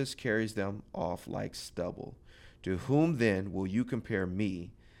tempest carries them off like stubble. To whom then will you compare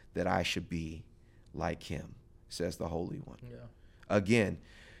me, that I should be like him, says the Holy One. Yeah. Again,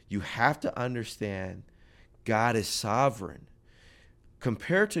 you have to understand God is sovereign.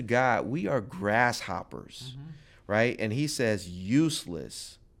 Compared to God, we are grasshoppers, right? And he says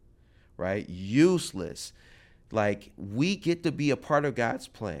useless, right? Useless. Like, we get to be a part of God's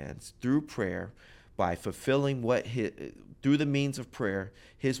plans through prayer by fulfilling through the means of prayer,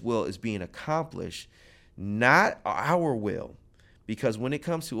 his will is being accomplished, not our will. Because when it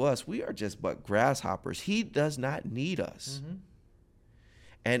comes to us, we are just but grasshoppers. He does not need us.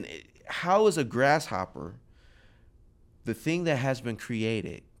 And how is a grasshopper, the thing that has been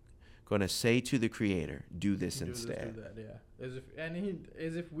created, going to say to the Creator, do this instead? Do that, yeah.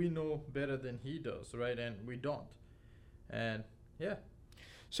 As if we know better than he does, right? And we don't. And yeah.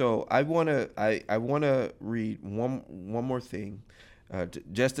 So I wanna read one more thing,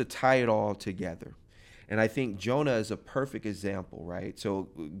 just to tie it all together, and I think Jonah is a perfect example, right? So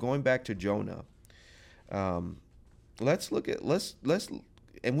going back to Jonah, let's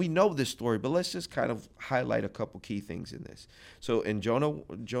and we know this story, but let's just kind of highlight a couple key things in this. So in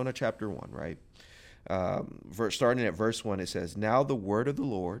Jonah chapter 1, right, starting at verse 1, it says, "Now the word of the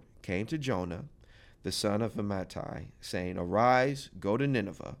Lord came to Jonah, the son of Amittai, saying, Arise, go to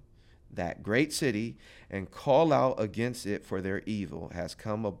Nineveh, that great city, and call out against it, for their evil has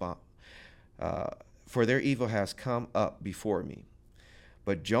come up before me.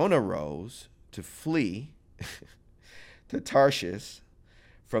 But Jonah rose to flee to Tarshish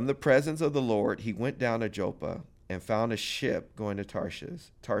from the presence of the Lord. He went down to Joppa and found a ship going to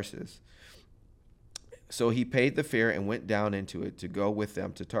Tarshish. So he paid the fare and went down into it to go with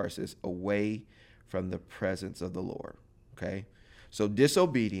them to Tarshish, away from the presence of the Lord." Okay? So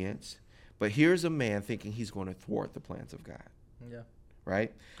disobedience, But here's a man thinking he's going to thwart the plans of God, Yeah.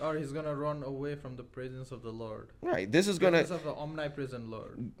 right? Or he's gonna run away from the presence of the Lord. Right. This is going Presence to, of the omnipresent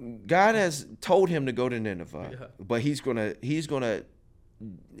Lord. God has told him to go to Nineveh, Yeah. but he's not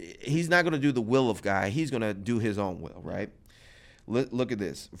going to do the will of God. He's going to do his own will, right? Look at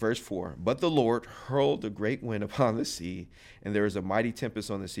this, verse 4. But the Lord hurled a great wind upon the sea, and there was a mighty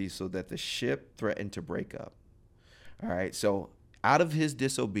tempest on the sea, so that the ship threatened to break up. All right, so out of his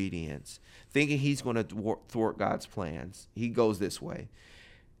disobedience, thinking he's going to thwart God's plans, he goes this way.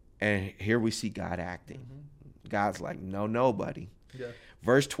 And here we see God acting. God's like, no, buddy. Yeah.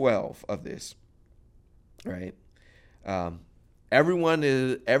 Verse 12 of this, right? Everyone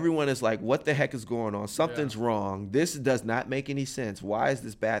is like, what the heck is going on? Something's wrong. This does not make any sense. Why is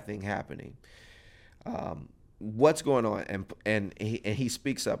this bad thing happening? What's going on? And he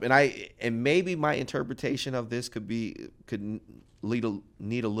speaks up. And maybe my interpretation of this could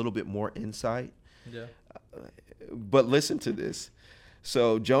need a little bit more insight. Yeah. But listen to this.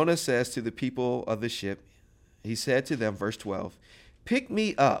 So Jonah says to the people of the ship, he said to them, verse 12, pick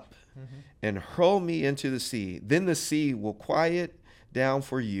me up and hurl me into the sea. Then the sea will quiet down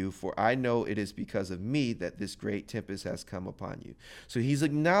for you, for I know it is because of me that this great tempest has come upon you. So he's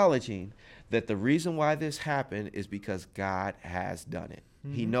acknowledging that the reason why this happened is because God has done it.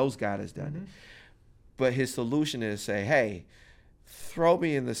 He knows God has done it. But his solution is to say, hey, throw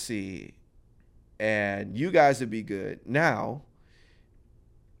me in the sea and you guys would be good. Now,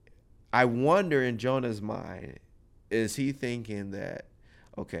 I wonder in Jonah's mind, is he thinking that,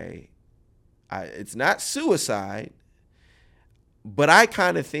 okay, it's not suicide, but I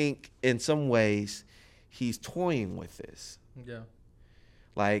kind of think in some ways he's toying with this. Yeah.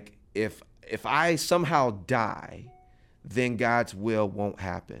 Like if I somehow die, then God's will won't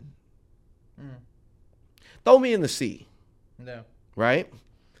happen. Throw me in the sea. Yeah. Right?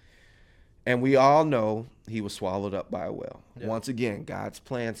 And we all know he was swallowed up by a whale. Yeah. Once again, God's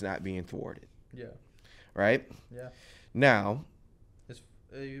plan's not being thwarted. Yeah. Right? Yeah. Now, It's,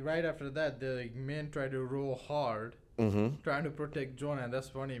 right after that, the men try to row hard, trying to protect Jonah, and that's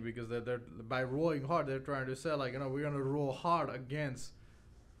funny because they're by rowing hard, they're trying to say like, we're gonna row hard against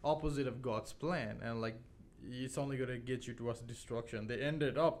opposite of God's plan, and like it's only gonna get you towards destruction. They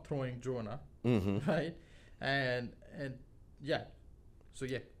ended up throwing Jonah, right? And yeah, so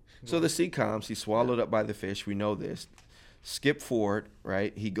yeah. So the sea calms. He's swallowed up by the fish. We know this. Skip forward,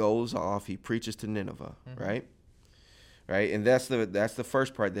 right? He goes off. He preaches to Nineveh, right? Right, and that's the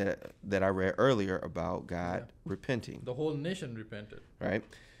first part that I read earlier about God repenting. The whole nation repented. Right.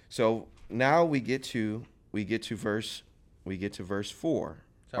 So now we get to verse 4,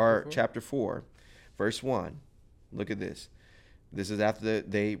 chapter 4, verse 1. Look at this. This is after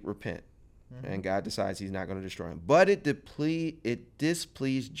they repent. And God decides he's not going to destroy him. But it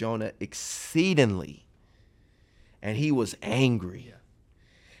displeased Jonah exceedingly. And he was angry. Yeah.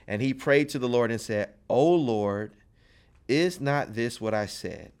 And he prayed to the Lord and said, O Lord, is not this what I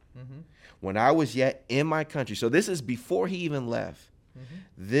said when I was yet in my country? So this is before he even left.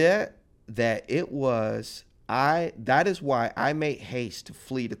 That is why I made haste to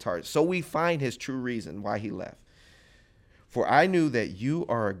flee to Tarshish. So we find his true reason why he left. For I knew that you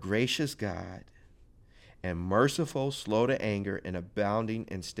are a gracious God and merciful, slow to anger, and abounding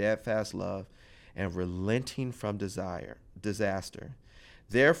in steadfast love, and relenting from disaster.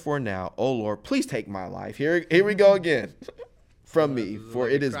 Therefore now, O Lord, please take my life. Here we go again. From me, for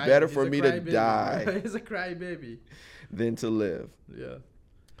it is better for me to die He's a crybaby than to live. Yeah.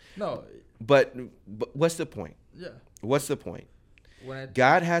 No. But what's the point? Yeah. What's the point?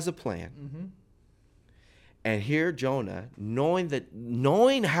 God has a plan. And here Jonah,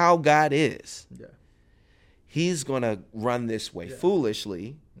 knowing how God is, he's going to run this way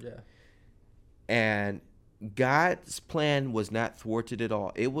foolishly. Yeah. And God's plan was not thwarted at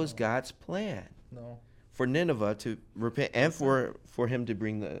all. It was God's plan for Nineveh to repent and for him to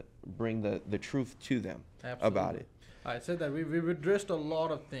bring the truth to them about it. I said that we've addressed a lot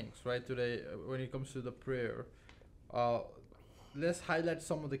of things right today when it comes to the prayer. Let's highlight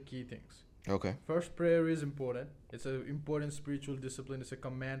some of the key things. Okay. First, prayer is important. It's an important spiritual discipline. It's a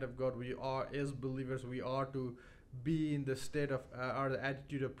command of God. We are, as believers, we are to be in the state of or the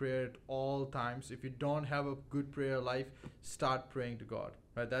attitude of prayer at all times. If you don't have a good prayer life, start praying to God.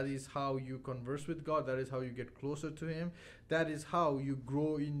 Right? That is how you converse with God. That is how you get closer to Him. That is how you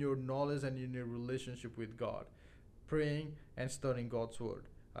grow in your knowledge and in your relationship with God. Praying and studying God's word.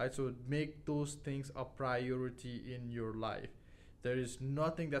 Right? So make those things a priority in your life. There is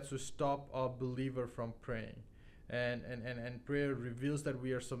nothing that should stop a believer from praying. And prayer reveals that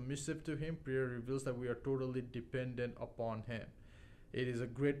we are submissive to Him. Prayer reveals that we are totally dependent upon Him. it is a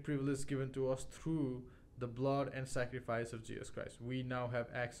great privilege given to us through the blood and sacrifice of Jesus Christ. We now have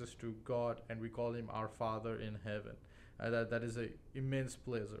access to God, and we call him our Father in heaven. That is an immense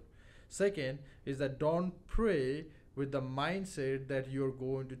pleasure. Second is that don't pray with the mindset that you're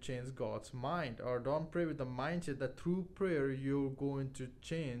going to change God's mind, or don't pray with the mindset that through prayer you're going to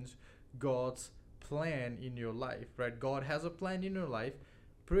change God's plan in your life, right? God has a plan in your life.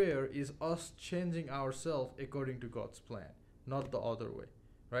 Prayer is us changing ourselves according to God's plan, not the other way,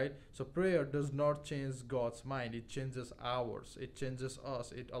 right? So prayer does not change God's mind. It changes ours. It changes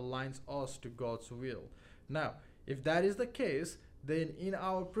us. It aligns us to God's will. Now, if that is the case, then in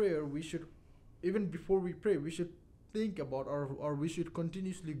our prayer, we should, even before we pray, we should think about, or we should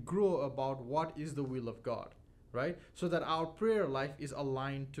continuously grow about what is the will of God, right? So that our prayer life is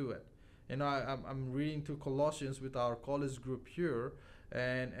aligned to it. And I'm reading through Colossians with our college group here,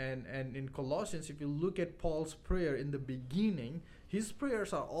 and in Colossians, if you look at Paul's prayer in the beginning, his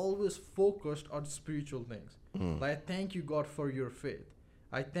prayers are always focused on spiritual things. Like, thank you, God, for your faith.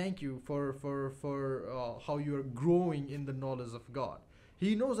 I thank you for how you are growing in the knowledge of God.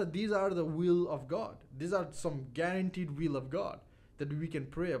 He knows that these are the will of God. These are some guaranteed will of God that we can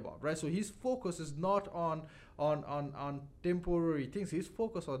pray about, right? So his focus is not on temporary things. His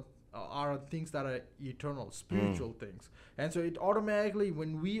focus are things that are eternal, spiritual things. And so it automatically,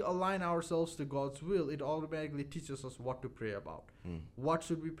 when we align ourselves to God's will, it automatically teaches us what to pray about. What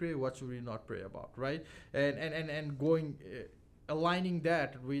should we pray? What should we not pray about, right? And going... aligning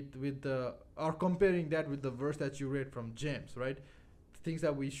that with the, or comparing that with the verse that you read from James, right? Things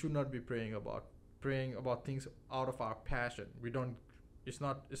that we should not be praying about things out of our passion. We don't, it's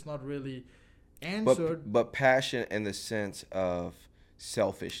not really answered. But passion in the sense of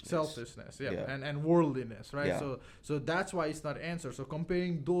selfishness, yeah. And worldliness, right? Yeah. So that's why it's not answered. So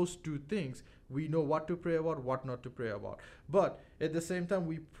comparing those two things, we know what to pray about, what not to pray about. But at the same time,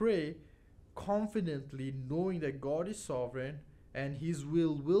 we pray confidently, knowing that God is sovereign and his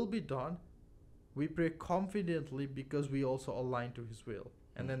will be done. We pray confidently because we also align to his will.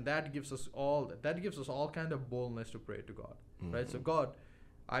 And then that gives us all kind of boldness to pray to God, right? So God,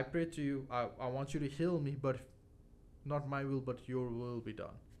 I pray to you, I want you to heal me, but not my will, but your will be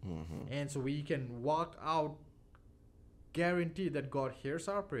done. And so we can walk out guaranteed that God hears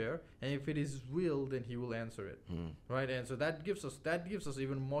our prayer, and if it is his will, then he will answer it, right? And so that gives us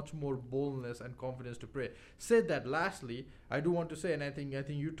even much more boldness and confidence to pray. Said that, lastly, I do want to say, and I think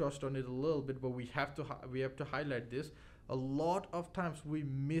you touched on it a little bit, but we have to highlight this. A lot of times we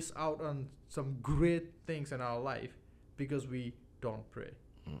miss out on some great things in our life because we don't pray,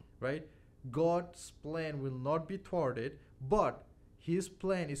 right? God's plan will not be thwarted, but his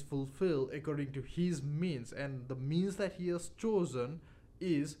plan is fulfilled according to his means, and the means that he has chosen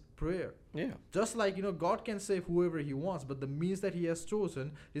is prayer. Yeah. Just like, God can save whoever he wants, but the means that he has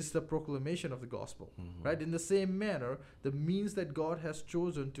chosen is the proclamation of the gospel, right? In the same manner, the means that God has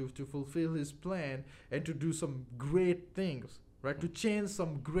chosen to fulfill his plan and to do some great things, right? To change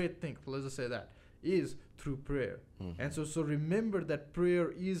some great things, let's just say that, is through prayer. And so remember that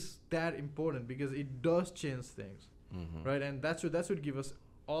prayer is that important because it does change things. Right, and that should give us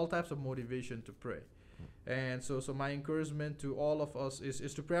all types of motivation to pray. And so my encouragement to all of us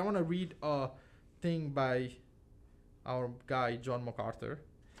is to pray. I want to read a thing by our guy John MacArthur,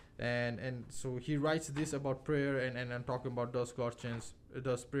 and so he writes this about prayer, and I'm talking about does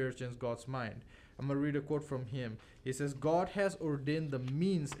prayer change God's mind. I'm gonna read a quote from him. He says, God has ordained the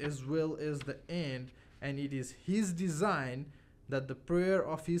means as well as the end, and it is his design that the prayer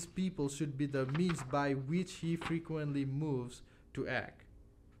of his people should be the means by which he frequently moves to act.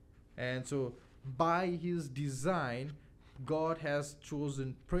 And so by his design, God has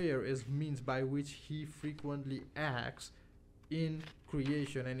chosen prayer as means by which he frequently acts in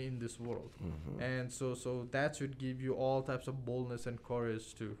creation and in this world. And so that should give you all types of boldness and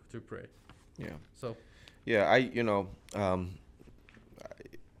courage to pray. Yeah. So yeah,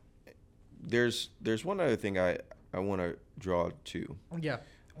 there's one other thing I want to draw to. Yeah.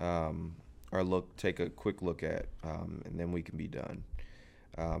 Or take a quick look at, and then we can be done.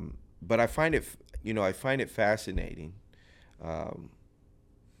 But I find it fascinating.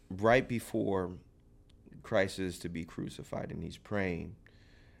 Right before Christ is to be crucified, and he's praying,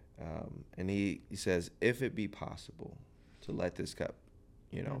 and he says, "If it be possible to let this cup,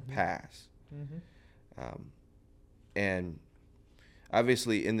 pass." And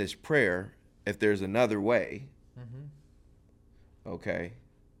obviously, in this prayer, if there's another way. Okay.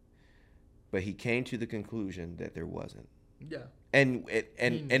 But he came to the conclusion that there wasn't. Yeah. And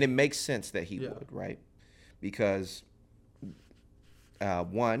it makes sense that he would, right? Because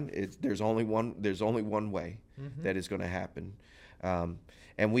there's only one way that is going to happen. And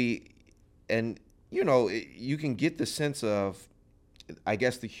we, and you know, you can get the sense of, I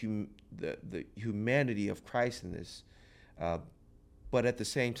guess, the humanity of Christ in this, but at the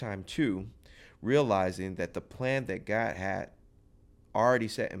same time too, realizing that the plan that God had already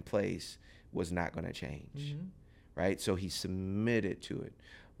set in place was not going to change, right? So he submitted to it,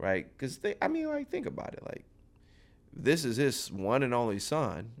 right? Because I mean, like, think about it, like, this is his one and only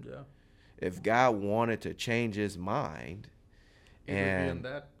son. Yeah. If God wanted to change his mind, It would be in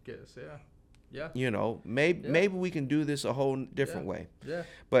that case, yeah. Yeah. you know, maybe we can do this a whole different way. Yeah.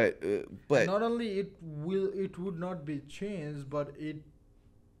 But And not only it would not be changed, but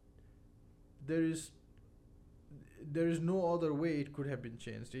there is no other way it could have been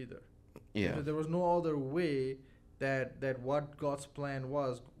changed either. yeah, There was no other way that what God's plan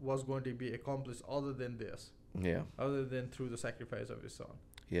was going to be accomplished other than this, yeah, other than through the sacrifice of his son.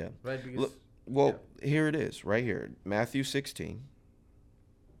 yeah. Right? Because Look, well, here it is, right here, Matthew 16.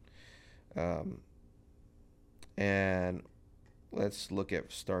 And let's look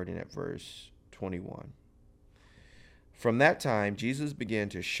at starting at verse 21. From that time, Jesus began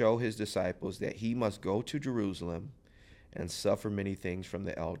to show his disciples that he must go to Jerusalem and suffer many things from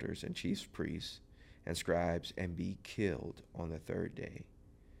the elders and chief priests and scribes and be killed on the third day.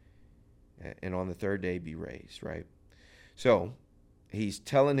 And on the third day be raised, right? So he's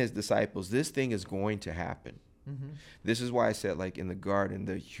telling his disciples this thing is going to happen. This is why I said, like in the garden,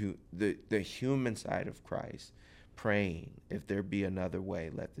 the human side of Christ, praying, if there be another way,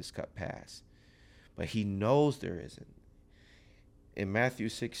 let this cup pass. But he knows there isn't. In Matthew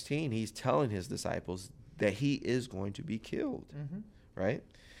 16, he's telling his disciples that he is going to be killed, right?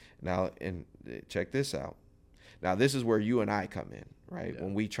 Now, and check this out. Now, this is where you and I come in, right? Yeah.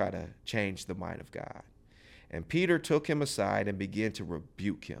 When we try to change the mind of God. And Peter took him aside and began to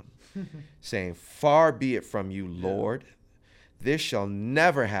rebuke him, saying, "Far be it from you, Lord. This shall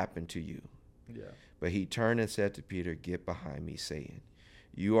never happen to you." Yeah. But he turned and said to Peter, "Get behind me, Satan.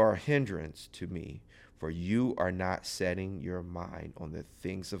 You are a hindrance to me, for you are not setting your mind on the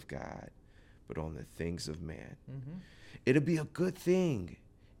things of God, but on the things of man." It'll be a good thing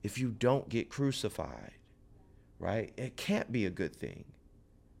if you don't get crucified, right? It can't be a good thing.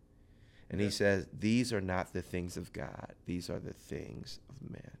 And he says, these are not the things of God. These are the things of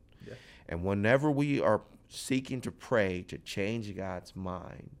man. Yeah. And whenever we are seeking to pray to change God's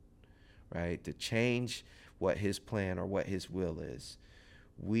mind, right, to change what his plan or what his will is,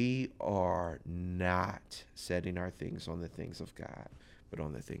 we are not setting our things on the things of God, but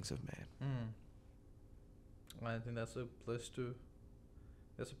on the things of man. I think that's a place to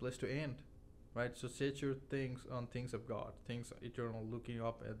end, right? So set your things on things of God, things eternal, looking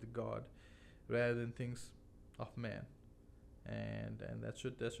up at the God, rather than things of man, and that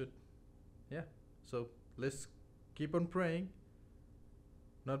should yeah. So let's keep on praying,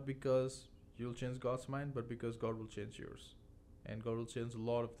 not because you'll change God's mind, but because God will change yours, and God will change a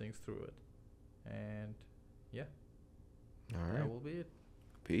lot of things through it, and yeah, All right. that will be it.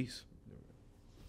 Peace.